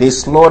Badawi. They're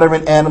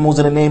slaughtering animals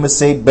in the name of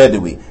Sayyid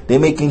Badawi. They're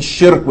making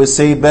shirk with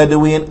Sayyid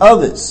Badawi and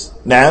others.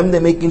 Naam,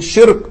 they're making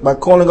shirk by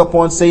calling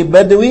upon Sayyid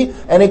Badawi,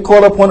 and they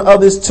call upon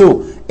others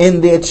too in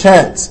their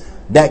chants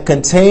that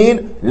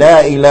contain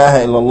La ilaha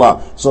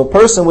illallah. So a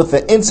person with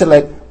the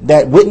intellect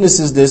that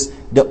witnesses this,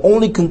 the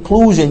only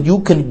conclusion you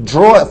can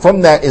draw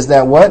from that is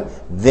that what?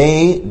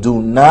 They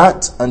do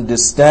not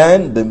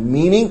understand the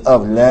meaning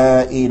of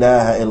La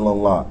ilaha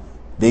illallah.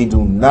 They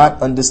do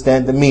not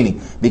understand the meaning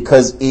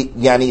because it,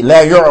 la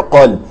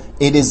yu'qal.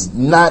 It is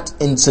not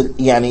into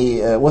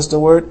what's the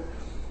word?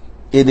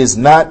 It is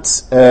not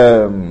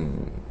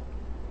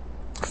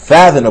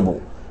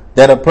fathomable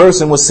that a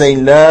person would say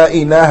La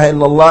ilaha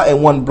illallah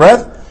in one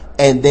breath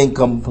and then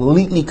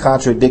completely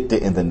contradict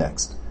it in the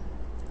next.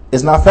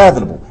 It's not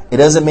fathomable. It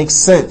doesn't make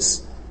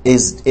sense.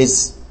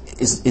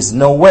 Is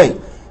no way.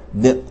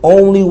 The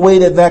only way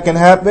that can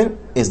happen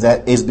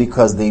is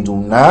because they do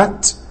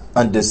not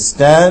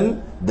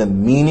understand the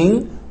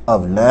meaning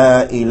of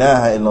La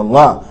ilaha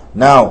illallah.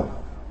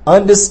 Now,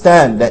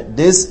 understand that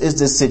this is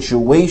the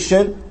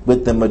situation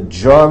with the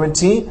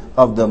majority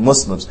of the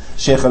Muslims.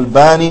 Shaykh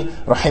Albani,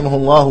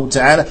 rahimahullah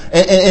ta'ala,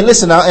 and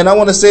listen now, and I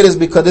want to say this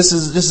because this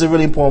is a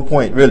really important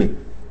point, really.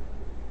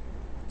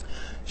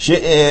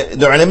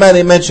 The ulama,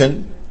 they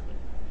mentioned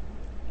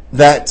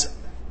that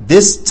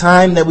this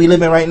time that we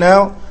live in right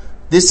now,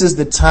 this is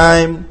the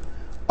time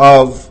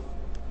of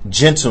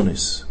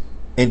gentleness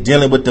in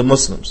dealing with the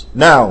Muslims.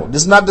 Now,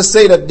 this is not to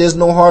say that there's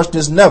no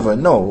harshness, never.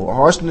 No,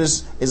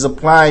 harshness is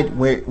applied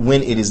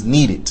when it is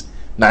needed.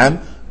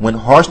 Now, when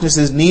harshness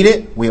is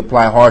needed, we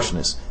apply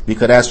harshness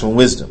because that's from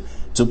wisdom.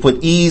 To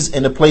put ease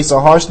in the place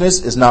of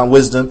harshness is not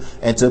wisdom,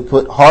 and to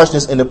put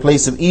harshness in the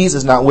place of ease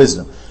is not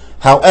wisdom.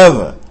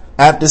 However,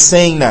 after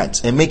saying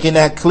that and making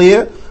that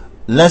clear,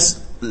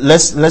 let's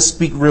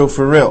speak real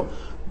for real.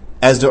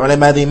 As the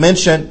ulama, they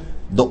mentioned,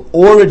 the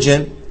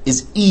origin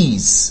is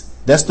ease.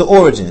 That's the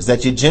origin, is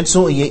that you're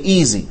gentle and you're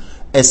easy,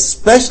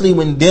 especially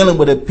when dealing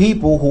with the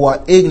people who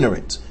are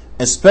ignorant,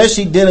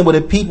 especially dealing with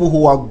the people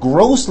who are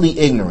grossly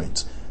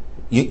ignorant.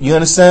 You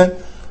understand?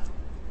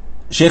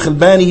 Sheikh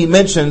Albani, he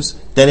mentions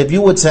that if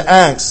you were to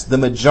ask the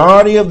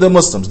majority of the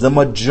Muslims,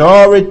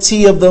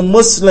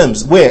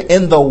 where?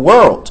 In the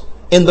world,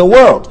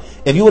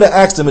 if you were to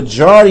ask the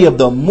majority of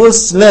the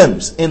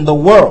Muslims in the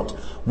world,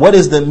 what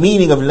is the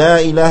meaning of La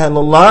ilaha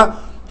illallah?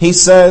 He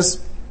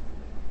says,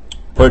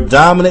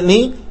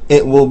 predominantly,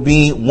 it will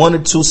be one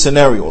or two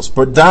scenarios.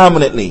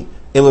 Predominantly,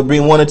 it will be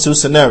one or two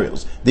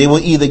scenarios. They will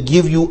either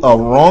give you a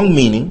wrong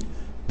meaning,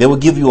 they will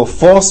give you a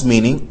false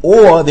meaning,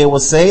 or they will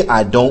say,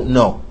 I don't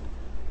know.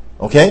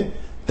 Okay?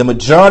 The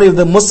majority of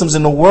the Muslims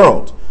in the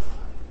world,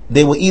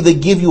 they will either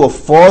give you a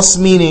false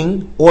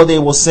meaning, or they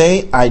will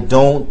say, I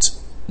don't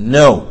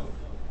know.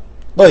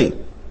 Wait.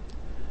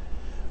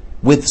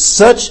 With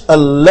such a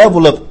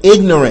level of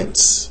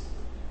ignorance,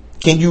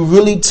 can you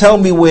really tell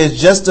me where it's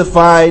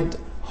justified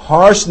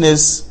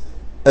harshness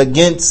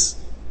against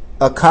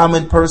a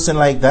common person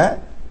like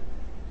that?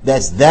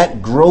 That's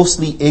that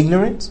grossly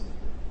ignorant?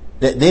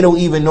 That they don't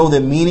even know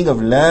the meaning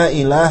of La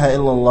ilaha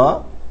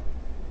illallah?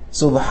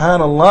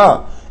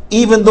 Subhanallah.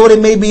 Even though they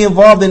may be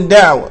involved in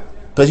da'wah.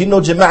 Because you know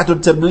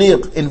Jama'atul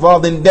Tabligh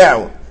involved in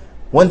da'wah.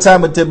 One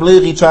time a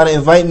Tablighi tried to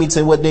invite me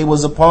to what they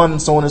was upon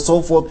and so on and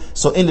so forth.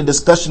 So in the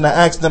discussion I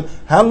asked them,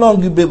 how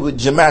long you been with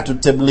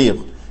Jama'atul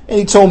Tabligh? And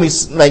he told me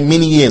like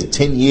many years,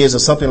 10 years or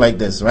something like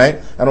this,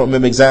 right? I don't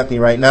remember exactly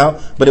right now.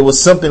 But it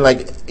was something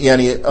like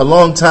a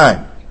long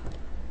time.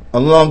 A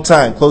long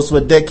time. Close to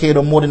a decade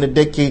or more than a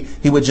decade,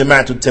 he was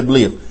Jama'atul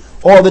Tabligh.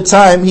 All the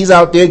time, he's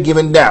out there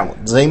giving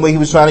da'wah. The same way he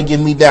was trying to give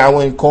me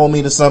da'wah and call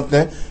me to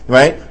something,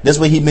 right? That's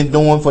what he's been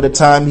doing for the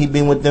time he's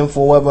been with them,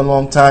 for however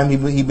long time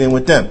he been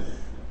with them.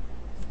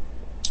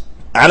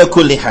 Ala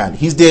kulli hal.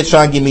 He's there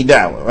trying to give me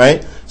da'wah,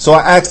 right? So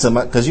I asked him,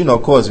 because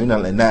of course, we're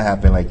not letting that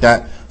happen like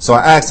that. So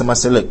I asked him, I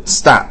said, look,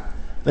 stop.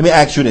 Let me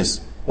ask you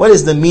this. What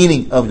is the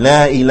meaning of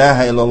La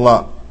ilaha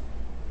illallah?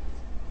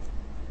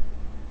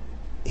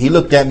 He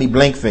looked at me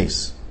blank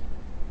face.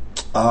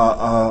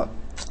 I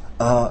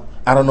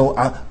don't know.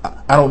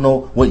 I don't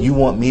know what you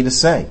want me to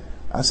say.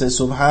 I said,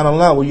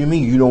 Subhanallah, what do you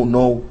mean you don't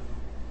know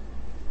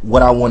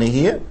what I want to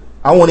hear?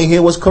 I want to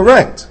hear what's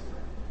correct.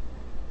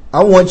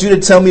 I want you to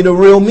tell me the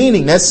real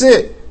meaning. That's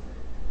it.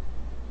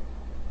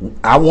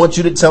 I want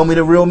you to tell me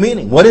the real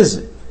meaning. What is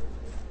it?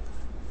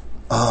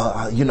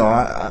 I'd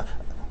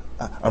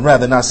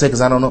rather not say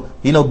because I don't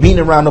know. Beating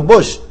around the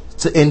bush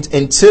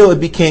until it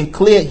became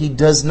clear he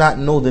does not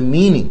know the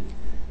meaning.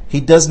 He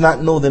does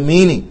not know the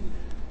meaning.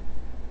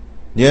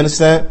 You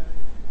understand?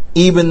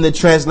 Even the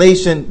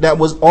translation that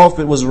was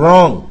offered was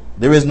wrong.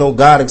 There is no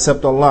God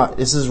except Allah.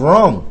 This is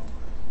wrong.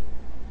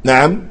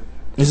 Naam,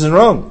 this is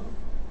wrong.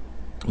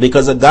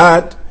 Because a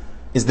God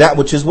is that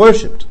which is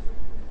worshipped.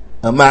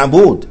 A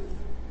ma'bud.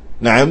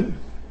 Naam.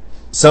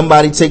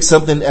 Somebody takes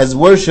something as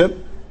worship,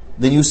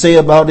 then you say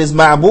about his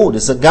ma'bud,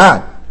 it's a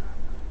God.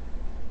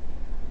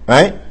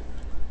 Right?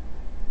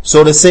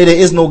 So to say there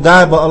is no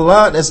God but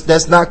Allah,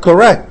 that's not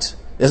correct.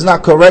 It's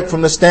not correct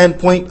from the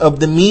standpoint of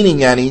the meaning,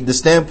 the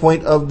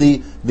standpoint of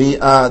the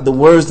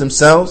words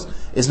themselves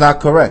is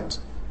not correct,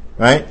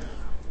 right?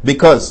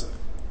 Because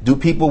do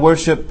people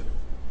worship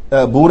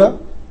Buddha?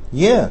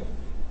 Yeah.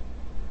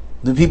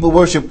 Do people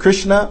worship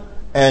Krishna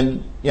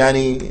and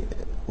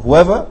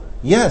whoever?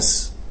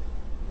 Yes.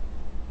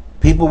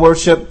 People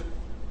worship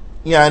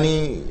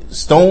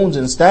stones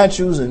and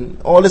statues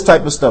and all this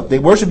type of stuff. They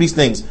worship these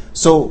things.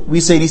 So we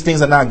say these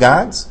things are not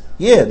gods?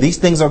 Yeah, these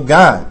things are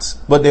gods,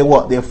 but they're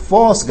what? They're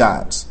false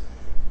gods.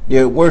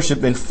 They're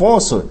worshiping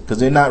falsehood because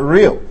they're not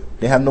real.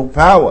 They have no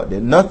power.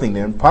 They're nothing.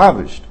 They're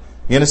impoverished.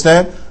 You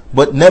understand?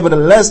 But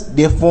nevertheless,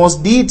 they're false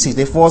deities.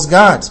 They're false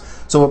gods.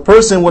 So a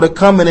person would have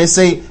come in and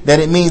say that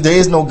it means there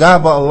is no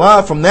God but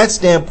Allah. From that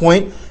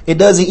standpoint, it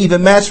doesn't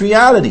even match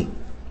reality.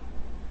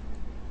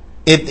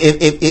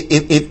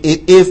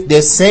 If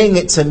they're saying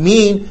it to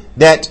mean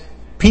that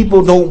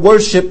people don't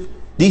worship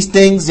these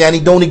things,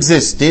 don't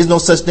exist. There's no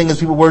such thing as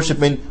people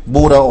worshiping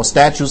Buddha or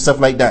statues,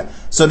 stuff like that.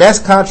 So that's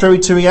contrary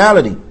to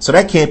reality. So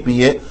that can't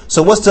be it.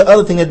 So what's the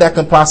other thing that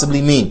can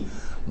possibly mean?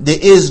 There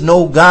is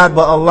no God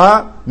but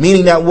Allah,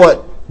 meaning that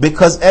what?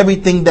 Because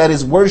everything that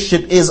is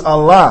worshipped is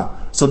Allah.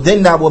 So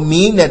then that will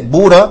mean that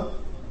Buddha,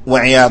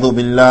 wa'iyadu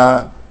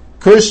billah,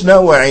 Krishna,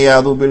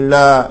 wa'iyadu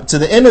billah, to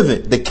the end of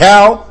it. The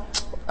cow,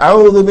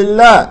 a'udhu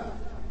billah.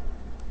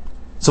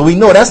 So we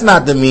know that's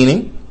not the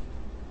meaning.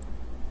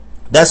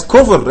 That's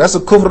kufr. That's a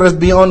kufr that's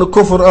beyond the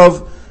kufr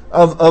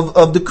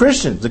of the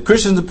Christians. The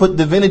Christians put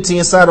divinity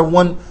inside of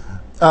one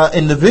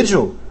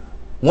individual,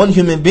 one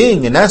human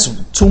being, and that's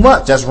too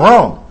much. That's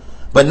wrong.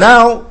 But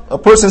now a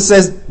person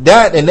says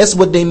that, and that's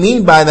what they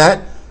mean by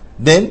that,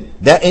 then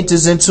that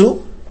enters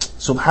into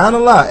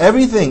subhanallah,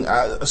 everything.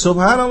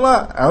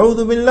 Subhanallah,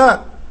 a'udhu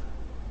billah.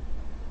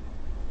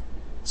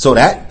 So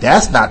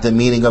that's not the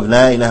meaning of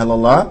La ilaha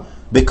illallah,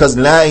 because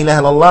La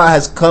ilaha illallah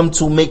has come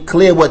to make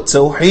clear what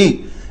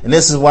tawheed. And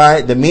this is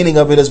why the meaning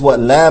of it is what?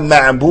 La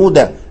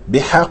ma'buda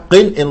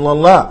bihaqqin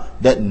illallah.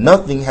 That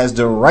nothing has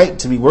the right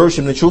to be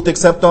worshipped in truth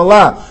except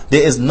Allah.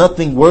 There is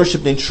nothing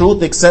worshipped in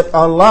truth except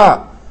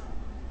Allah.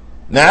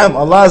 Naam,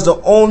 Allah is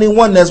the only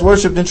one that's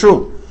worshipped in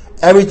truth.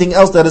 everything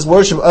else that is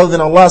worship other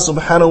than Allah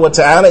subhanahu wa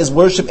ta'ala is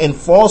worship in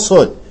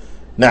falsehood.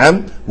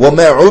 نعم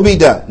وما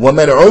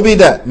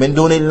عبد من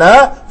دون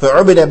الله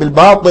فعبد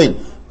بالباطل.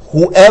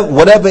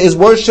 Whatever is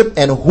worship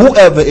and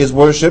whoever is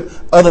worship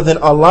other than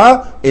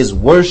Allah is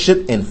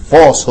worship in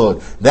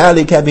falsehood.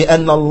 ذلك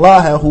بأن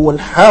الله هو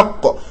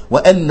الحق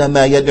وأن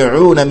ما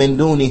يدعون من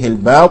دونه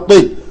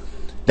الباطل.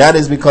 That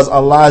is because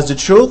Allah is the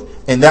truth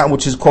and that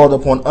which is called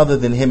upon other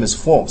than Him is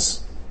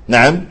false.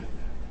 Naam.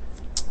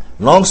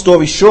 Long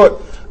story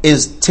short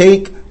is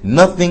take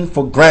nothing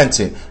for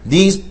granted.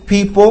 These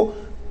people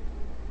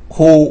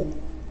who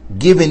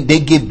they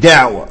give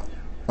da'wah,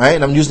 right?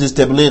 And I'm using this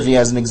tablighi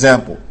as an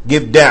example.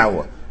 Give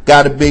da'wah.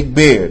 Got a big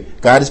beard.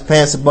 Got his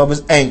pants above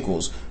his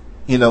ankles.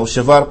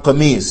 Shavar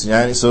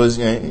qamis. So his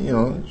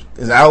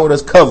awrah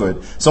is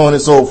covered. So on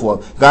and so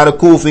forth. Got a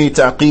kufi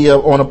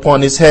taqiyya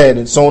upon his head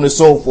and so on and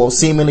so forth.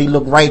 Seemingly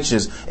look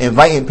righteous.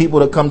 Inviting people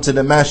to come to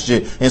the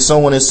masjid and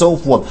so on and so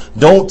forth.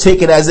 Don't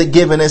take it as a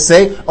given and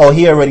say, oh,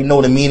 he already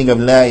know the meaning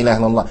of la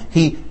ilaha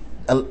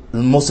illallah.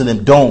 Most of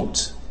them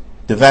don't.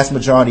 The vast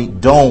majority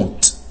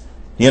don't.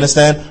 You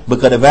understand?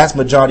 Because the vast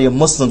majority of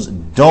Muslims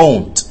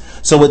don't.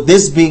 So with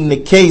this being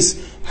the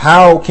case,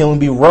 how can we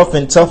be rough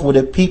and tough with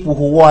the people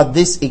who are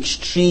this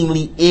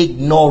extremely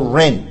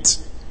ignorant?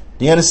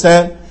 Do you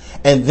understand?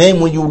 And then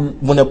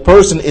when a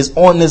person is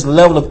on this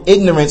level of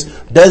ignorance,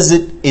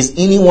 is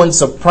anyone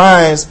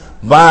surprised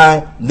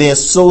by their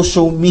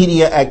social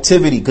media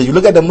activity? Because you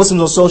look at the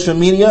Muslims on social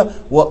media,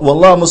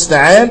 wallah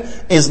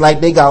musta'an, it's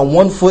like they got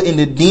one foot in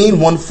the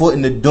deen, one foot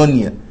in the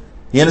dunya.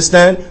 You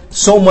understand?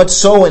 So much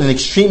so, and an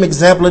extreme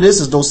example of this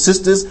is those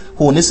sisters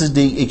who, and this is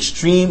the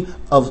extreme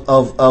of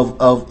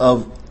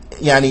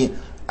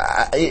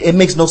it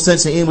makes no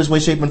sense in any which way,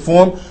 shape, and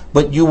form,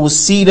 but you will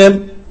see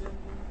them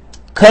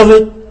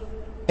covered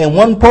in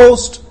one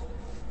post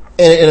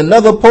and in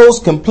another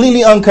post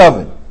completely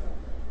uncovered.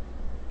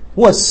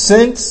 What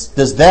sense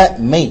does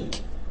that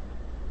make?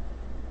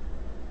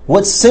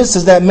 What sense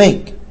does that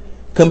make?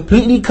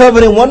 Completely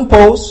covered in one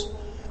post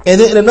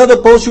and then in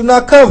another post you're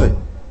not covered.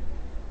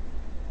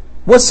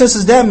 What sense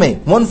does that make?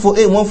 One foot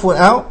in, one foot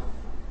out.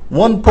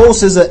 One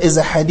post is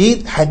a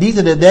hadith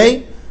of the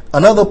day.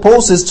 Another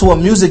post is to a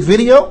music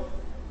video.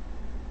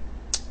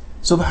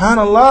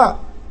 Subhanallah.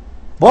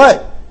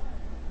 What?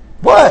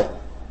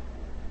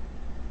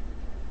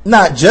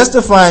 Not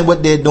justifying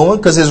what they're doing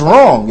because it's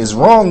wrong. It's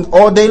wrong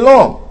all day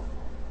long.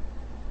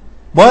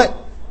 But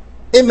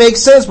it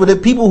makes sense for the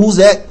people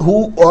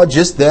who are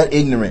just that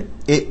ignorant.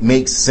 It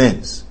makes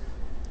sense.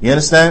 You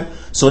understand?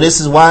 So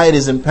this is why it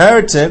is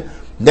imperative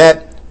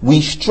that we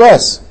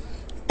stress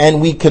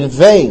and we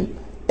convey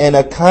in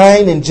a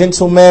kind and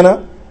gentle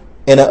manner,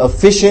 in an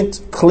efficient,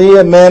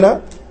 clear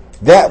manner,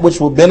 that which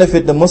will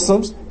benefit the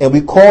Muslims, and we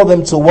call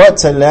them to what?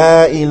 To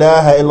la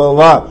ilaha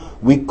illallah.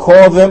 We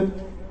call them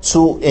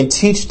to and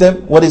teach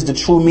them what is the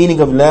true meaning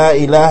of la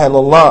ilaha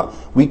illallah.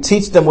 We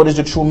teach them what is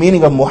the true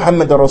meaning of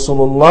Muhammad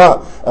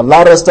Rasulullah. A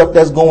lot of the stuff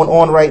that's going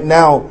on right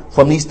now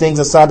from these things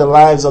inside the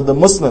lives of the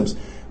Muslims,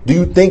 do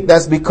you think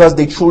that's because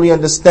they truly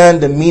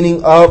understand the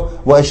meaning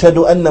of wa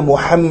ashhadu anna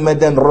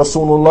Muhammadan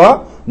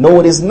Rasulullah? No,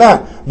 it is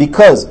not.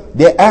 Because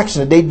their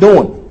action, they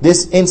doing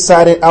this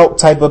inside and out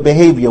type of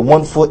behavior,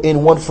 one foot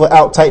in, one foot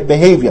out type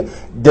behavior.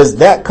 Does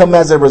that come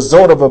as a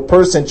result of a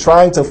person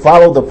trying to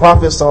follow the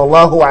Prophet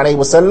sallallahu alaihi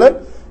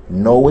wasallam?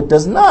 No, it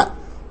does not.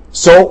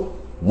 So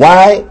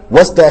why?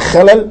 What's the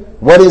khalal?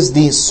 What is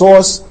the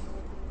source?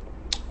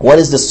 What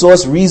is the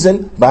source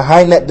reason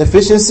behind that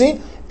deficiency?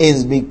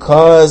 Is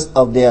because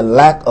of their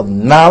lack of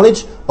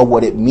knowledge of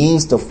what it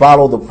means to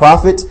follow the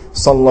Prophet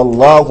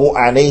sallallahu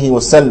alaihi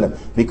wasallam.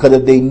 Because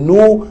if they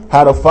knew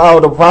how to follow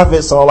the Prophet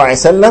sallallahu alaihi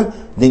wasallam,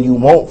 then you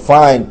won't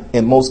find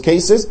in most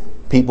cases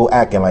people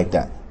acting like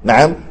that.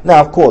 Now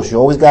of course you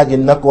always got your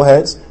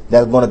knuckleheads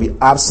that are going to be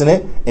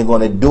obstinate and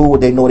going to do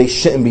what they know they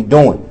shouldn't be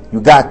doing.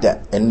 You got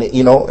that, and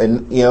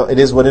it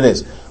is what it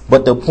is.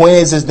 But the point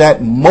is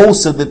that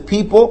most of the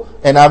people,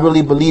 and I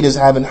really believe is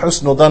having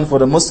husnul done for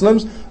the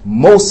Muslims,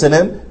 most of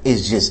them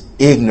is just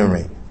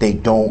ignorant. They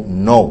don't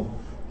know.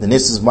 And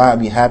this is why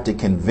we have to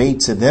convey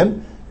to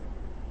them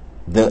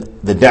the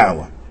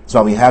da'wah. That's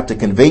why we have to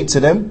convey to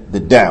them the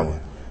da'wah.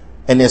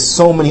 And there's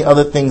so many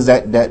other things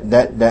that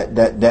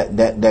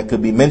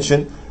could be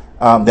mentioned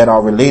that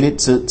are related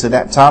to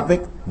that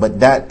topic, but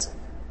that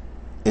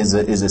is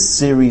a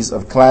series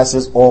of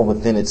classes all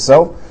within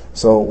itself.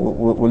 So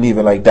we'll leave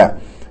it like that.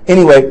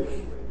 Anyway,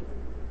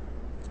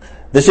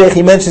 the Shaykh,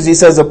 he mentions, he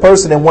says, a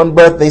person in one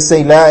breath, they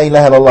say la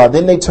ilaha illallah,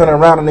 then they turn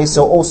around and they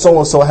say, oh so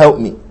and so help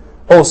me,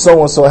 oh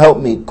so and so help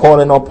me,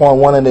 calling upon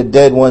one of the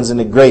dead ones in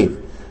the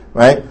grave,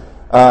 right?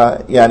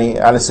 Yani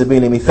ala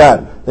sabili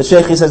mithal. The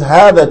Shaykh, he says,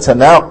 hada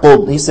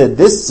tanaqub, he said,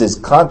 this is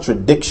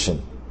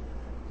contradiction.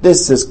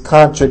 This is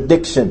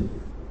contradiction.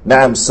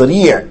 Naam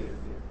sari'.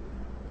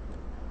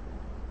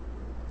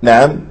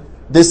 Naam,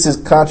 this is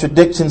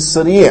contradiction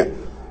sari'.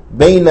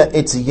 بين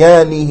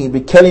اتيانه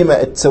بكلمة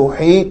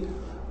التوحيد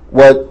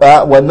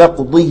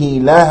ونقضه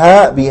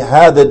لها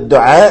بهذا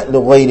الدعاء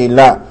لغير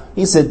الله.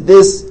 He said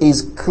this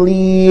is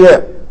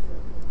clear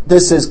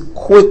this is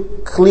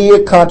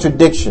clear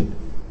contradiction.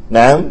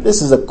 Now,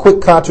 this is a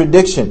quick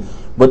contradiction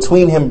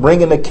between him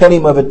bringing the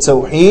kalima of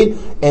tawheed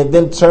and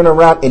then turn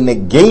around and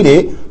negate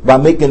it by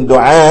making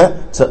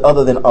dua to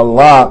other than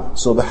Allah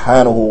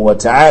subhanahu wa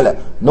ta'ala.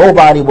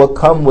 Nobody will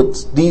come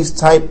with these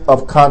type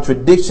of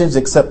contradictions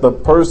except a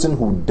person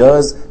who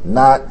does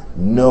not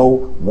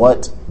know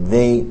what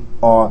they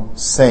are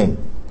saying.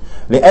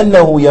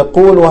 لأنه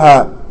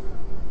يقولها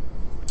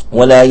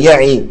ولا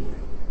يعي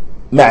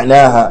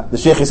معناها. The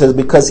Shaykh says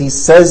because he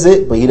says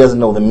it but he doesn't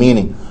know the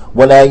meaning.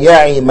 ولا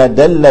يعي ما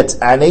دلت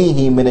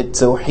عليه من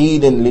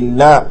التوحيد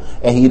لله,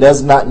 and he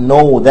does not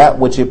know that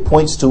which it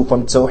points to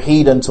from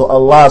tawheed unto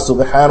Allah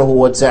subhanahu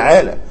wa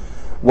ta'ala.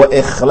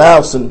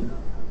 وإخلاص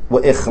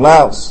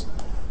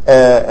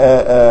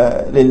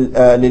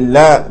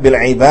لله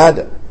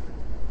بالعبادة,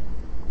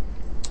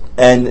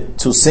 and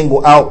to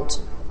single out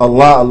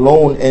Allah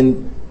alone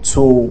and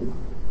to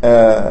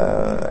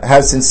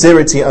have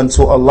sincerity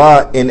unto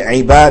Allah in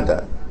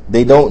ibadah.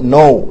 They don't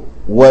know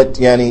what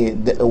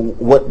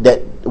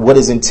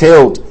is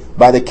entailed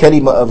by the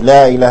kalima of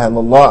la ilaha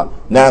illallah.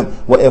 Naam,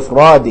 wa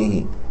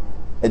ifradihi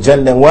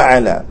jalla wa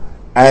ala,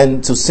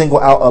 and to single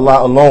out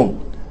Allah alone,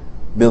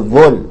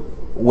 bidhul,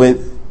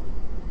 with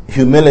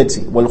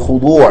humility, wal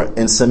khudu',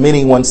 and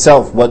submitting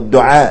oneself, wa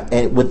du'a,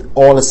 and with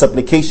all the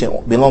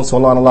supplication belongs to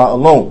Allah and Allah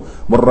alone,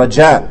 wal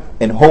raja,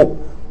 and hope.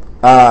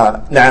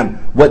 Naam,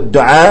 wa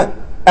du'a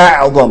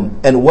a'zam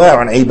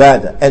anwa'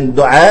 ibadah, and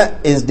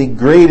du'a is the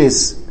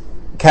greatest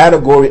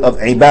category of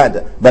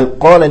ibadah. Bal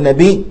qala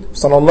an-nabi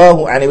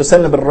sallallahu alayhi wa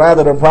sallam, but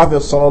rather the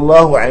Prophet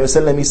sallallahu alayhi wa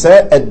sallam, he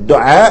said,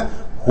 ad-du'a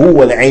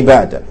huwa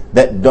al-ibadah,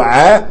 that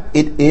du'a,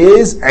 it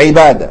is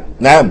ibadah.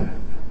 Naam.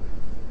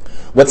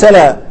 Wa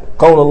tala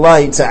qawl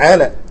Allah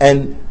ta'ala,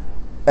 and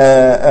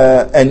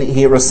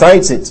he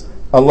recites it,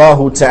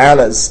 Allah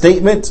ta'ala's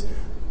statement,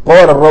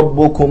 qala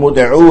rabbukum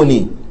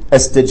ud'uni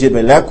astajib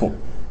lakum.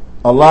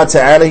 Allah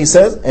ta'ala, he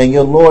says, and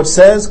your Lord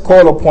says,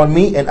 call upon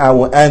me and I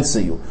will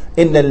answer you.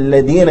 إن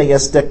الذين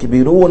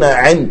يستكبرون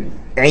عن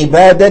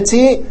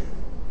عبادتي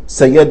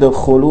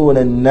سيدخلون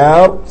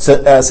النار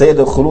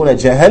سيدخلون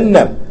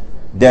جهنم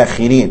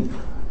داخلين.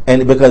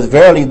 And because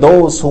verily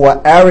those who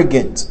are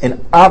arrogant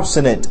and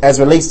obstinate as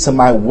relates to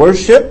my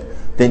worship,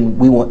 then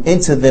we will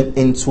enter them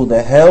into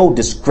the hell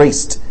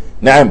disgraced.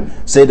 نعم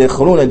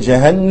سيدخلون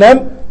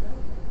جهنم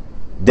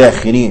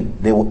داخلين.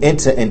 They will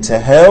enter into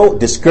hell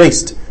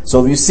disgraced.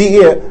 So if you see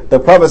here, the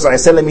Prophet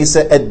ﷺ, he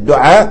said,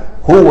 ad-du'a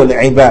huwa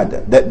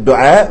al-ibadah, that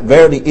du'a,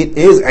 verily it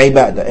is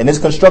ibadah. And its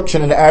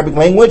construction in the Arabic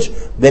language,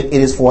 then it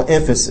is for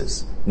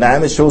emphasis.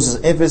 Naam, it shows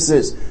its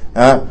emphasis.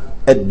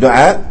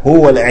 Ad-du'a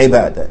huwa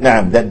al-ibadah.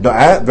 Naam, that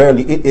du'a,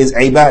 verily it is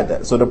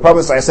ibadah. So the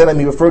Prophet ﷺ,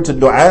 he referred to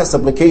du'a,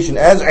 supplication,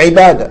 as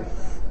ibadah.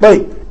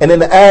 But, and in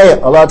the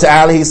ayah, Allah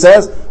Ta'ala, he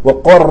says,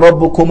 وَقَالَ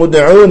رَبُّكُمُ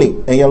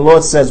ud'uni, and your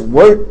Lord says,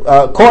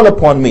 call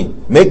upon me,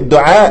 make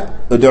du'a,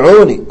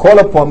 ud'uni, call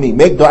upon me,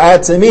 make du'a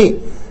to me,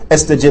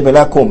 astajib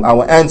lakum, I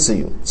will answer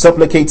you,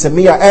 supplicate to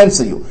me, I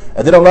answer you.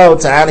 And then Allah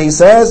Ta'ala, he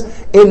says,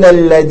 إِنَّ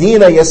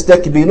الَّذِينَ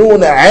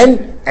يَسْتَكْبِرُونَ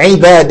عَنْ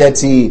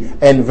عِبَادَتِي,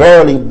 and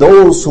verily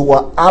those who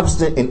are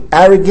obstinate and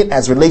arrogant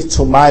as relates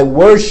to my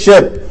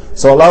worship.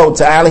 So Allah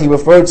Ta'ala, he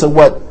referred to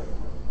what?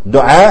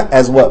 Du'a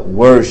as what?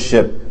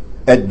 Worship.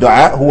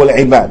 Ad-du'a huwa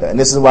al-ibadah. And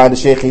this is why the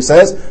Shaykh, he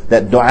says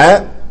that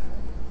du'a,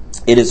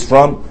 it is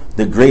from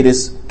the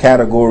greatest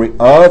category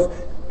of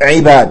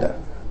ibadah.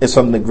 It's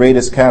from the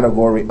greatest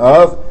category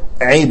of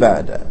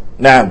ibadah.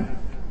 Now,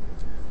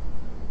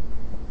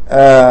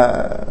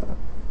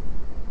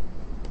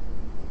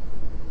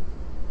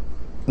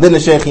 then the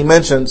Shaykh, he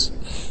mentions,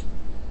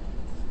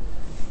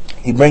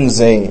 he brings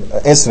a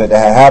incident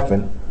that had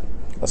happened,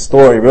 a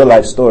story, real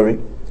life story.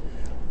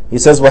 He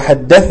says,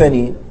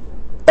 وَحَدَّثَنِي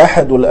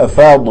أحد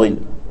الأفاضل,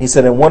 he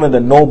said, and one of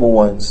the noble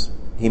ones,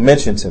 he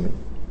mentioned to me.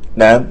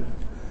 Now,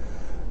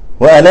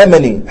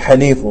 وَأَلَمَنِي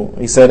حَنِيفُ,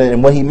 he said,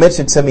 and when he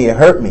mentioned to me, it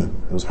hurt me.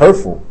 It was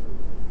hurtful.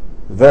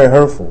 Very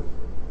hurtful.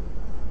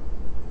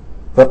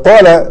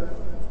 فَقَالَ,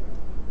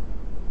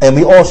 and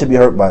we all should be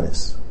hurt by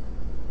this.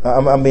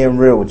 I'm being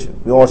real with you.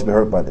 We all should be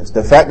hurt by this.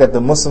 The fact that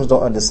the Muslims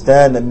don't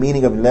understand the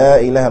meaning of La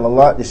ilaha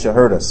illallah, this should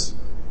hurt us.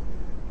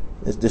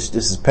 This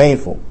is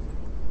painful.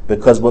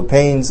 Because what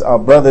pains our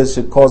brothers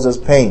should cause us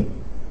pain.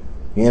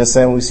 You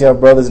understand? When we see our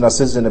brothers and our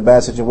sisters in a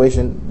bad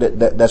situation,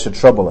 that should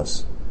trouble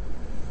us.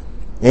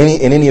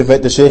 In any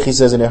event, the Shaykh, he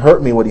says, and it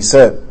hurt me what he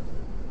said.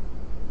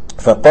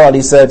 فقال,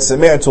 he said,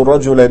 سمعت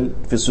رجلا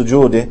في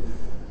سجوده.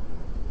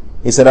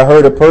 He said, I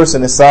heard a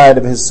person inside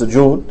of his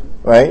sujood.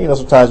 Right? You know,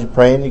 sometimes you're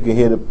praying, you can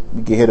hear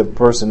the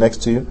person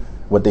next to you,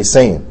 what they're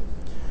saying.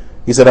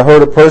 He said, I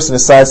heard a person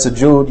inside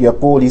sujood,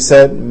 يقول, he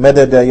said,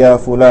 مدد يا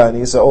فلان.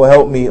 He said, oh,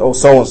 help me, oh,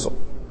 so-and-so.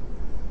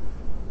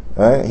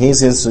 Right?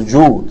 He's in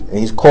sujood and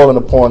he's calling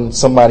upon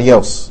somebody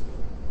else.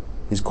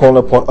 He's calling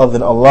upon other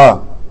than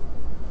Allah.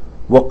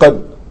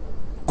 وَقَدْ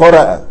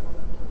قَرَأَ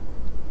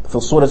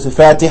في سورة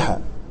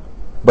الفاتحة.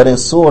 But in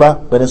Surah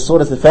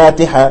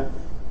al-Fatiha,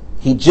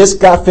 he just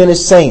got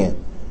finished saying,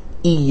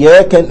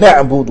 إِيَّاكَ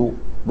نَعْبُدُ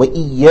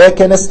وَإِيَّاكَ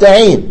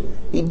نَسْتَعِينَ.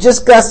 He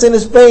just got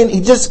finished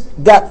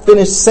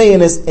saying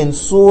this in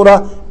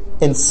Surah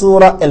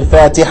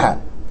Al-Fatiha.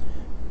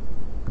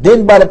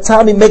 Then by the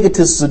time he make it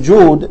to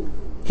sujood,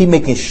 he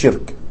making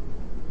shirk.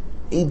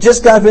 He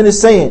just got finished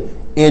saying,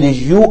 it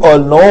is you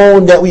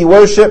alone that we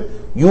worship,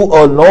 you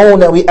alone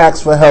that we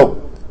ask for help.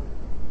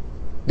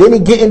 Then he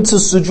get into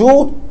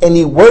sujood and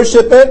he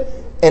worshiping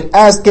and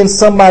asking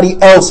somebody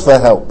else for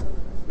help.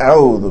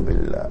 A'udhu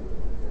billah.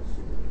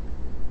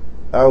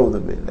 A'udhu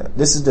billah.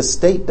 This is the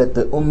state that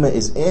the ummah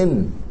is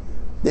in.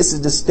 This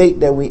is the state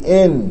that we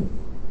in.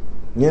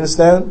 You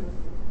understand?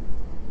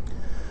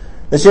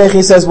 The Shaykh,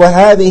 he says,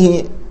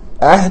 وَهَذِهِ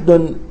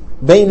عَهْدٌ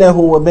بَيْنَهُ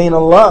وَبَيْنَ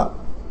اللَّهِ.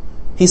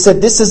 He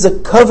said, this is a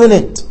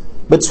covenant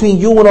between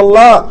you and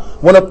Allah.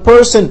 When a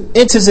person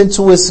enters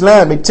into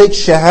Islam, it takes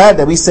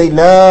shahada. We say,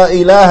 La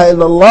ilaha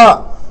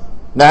illallah.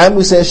 Na'am,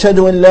 we say,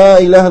 Ashhadu an la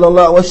ilaha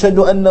illallah wa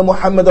ashhadu anna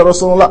Muhammadan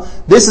Rasulullah.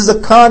 This is a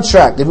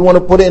contract. If you want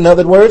to put it in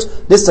other words,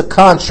 this is a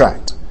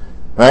contract.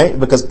 Right?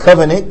 Because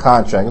covenant,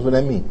 contract, that's what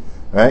I mean.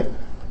 Right?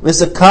 This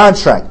is a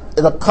contract.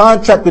 It's a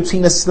contract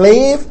between a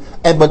slave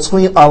and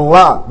between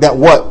Allah. That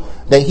what?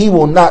 That he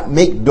will not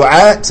make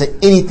dua to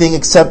anything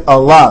except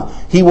Allah.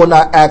 He will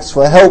not ask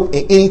for help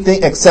in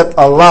anything except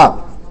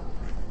Allah.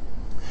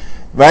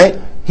 Right?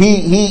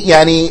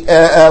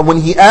 When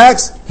he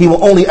asks, he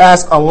will only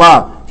ask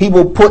Allah. He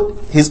will put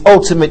his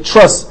ultimate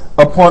trust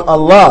upon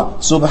Allah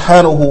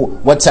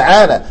subhanahu wa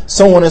ta'ala.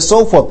 So on and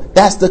so forth.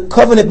 That's the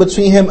covenant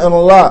between him and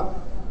Allah.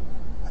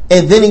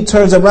 And then he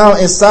turns around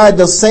inside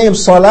the same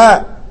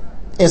salah.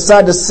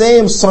 Inside the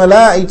same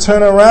salah, he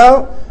turn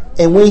around.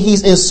 And when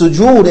he's in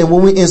sujood, and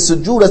when we're in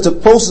sujood, that's the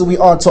closest we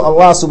are to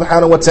Allah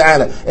subhanahu wa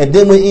ta'ala. And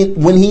then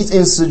when he's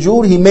in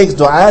sujood, he makes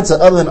dua to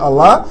other than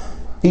Allah.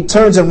 He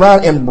turns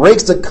around and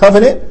breaks the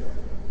covenant.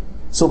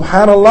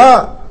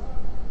 Subhanallah.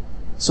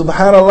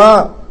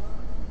 Subhanallah.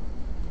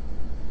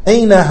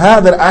 أين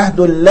هذا العهد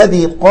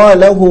الذي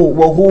قاله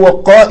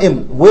وهو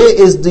قائم? Where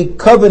is the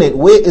covenant?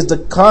 Where is the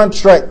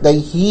contract that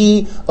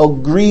he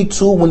agreed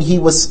to when he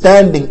was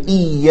standing?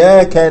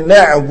 إياك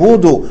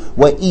نعبد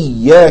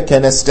وإياك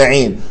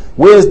نستعين.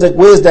 Where's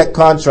that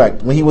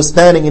contract? When he was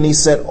standing and he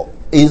said,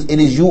 it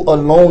is you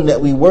alone that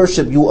we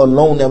worship, you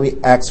alone that we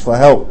ask for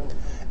help.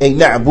 أي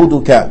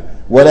نعبدك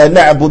ولا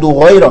نعبد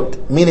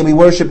غيرك. Meaning we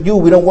worship you,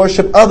 we don't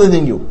worship other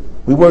than you.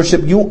 We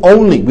worship you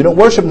only. We don't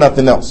worship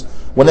nothing else.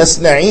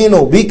 وَنَسْتَعِينُ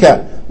بِكَ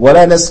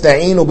وَلَا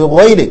نَسْتَعِينُ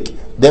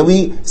بِغَيْرِكَ. That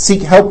we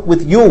seek help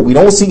with you. We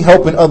don't seek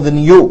help in other than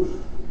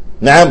you.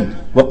 نعم.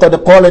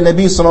 وَقَدْ قَالَ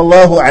النَّبِي صلى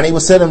الله عليه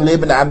وسلم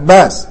لِابْنِ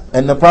عَبَّاسِ.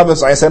 And the Prophet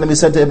صلى الله عليه وسلم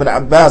said to Ibn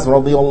Abbas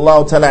رضي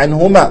الله تعالى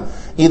عنهما,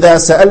 إِذَا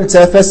سَأَلْتَ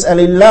فَاسْأَلِ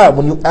اللَّهِ.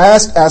 When you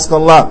ask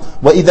Allah.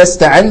 وَإِذَا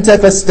اسْتَعَنْتَ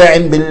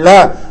فَاسْتَعِنْ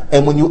بِاللَّهِ.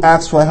 And when you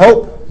ask for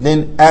help,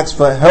 then ask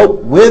for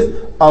help with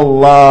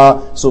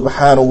Allah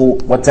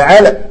subhanahu wa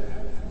ta'ala.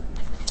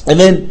 And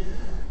then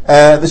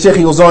the Shaykh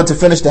goes on to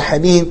finish the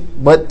hadith,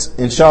 but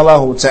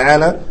inshallah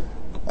ta'ala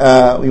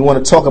we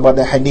want to talk about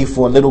the hadith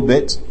for a little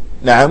bit.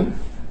 Naam.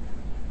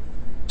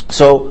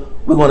 So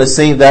we're going to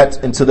save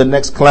that into the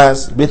next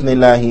class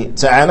بإذن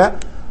ta'ala.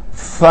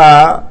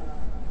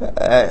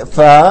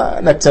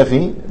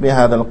 فنكتفي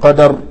بهذا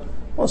القدر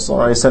وصلى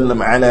الله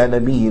وسلم على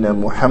نبينا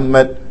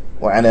محمد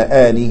وعلى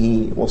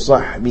آله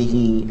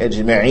وصحبه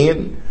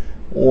أجمعين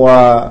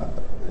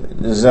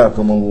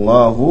وجزاكم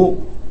الله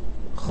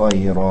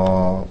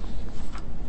خيرا.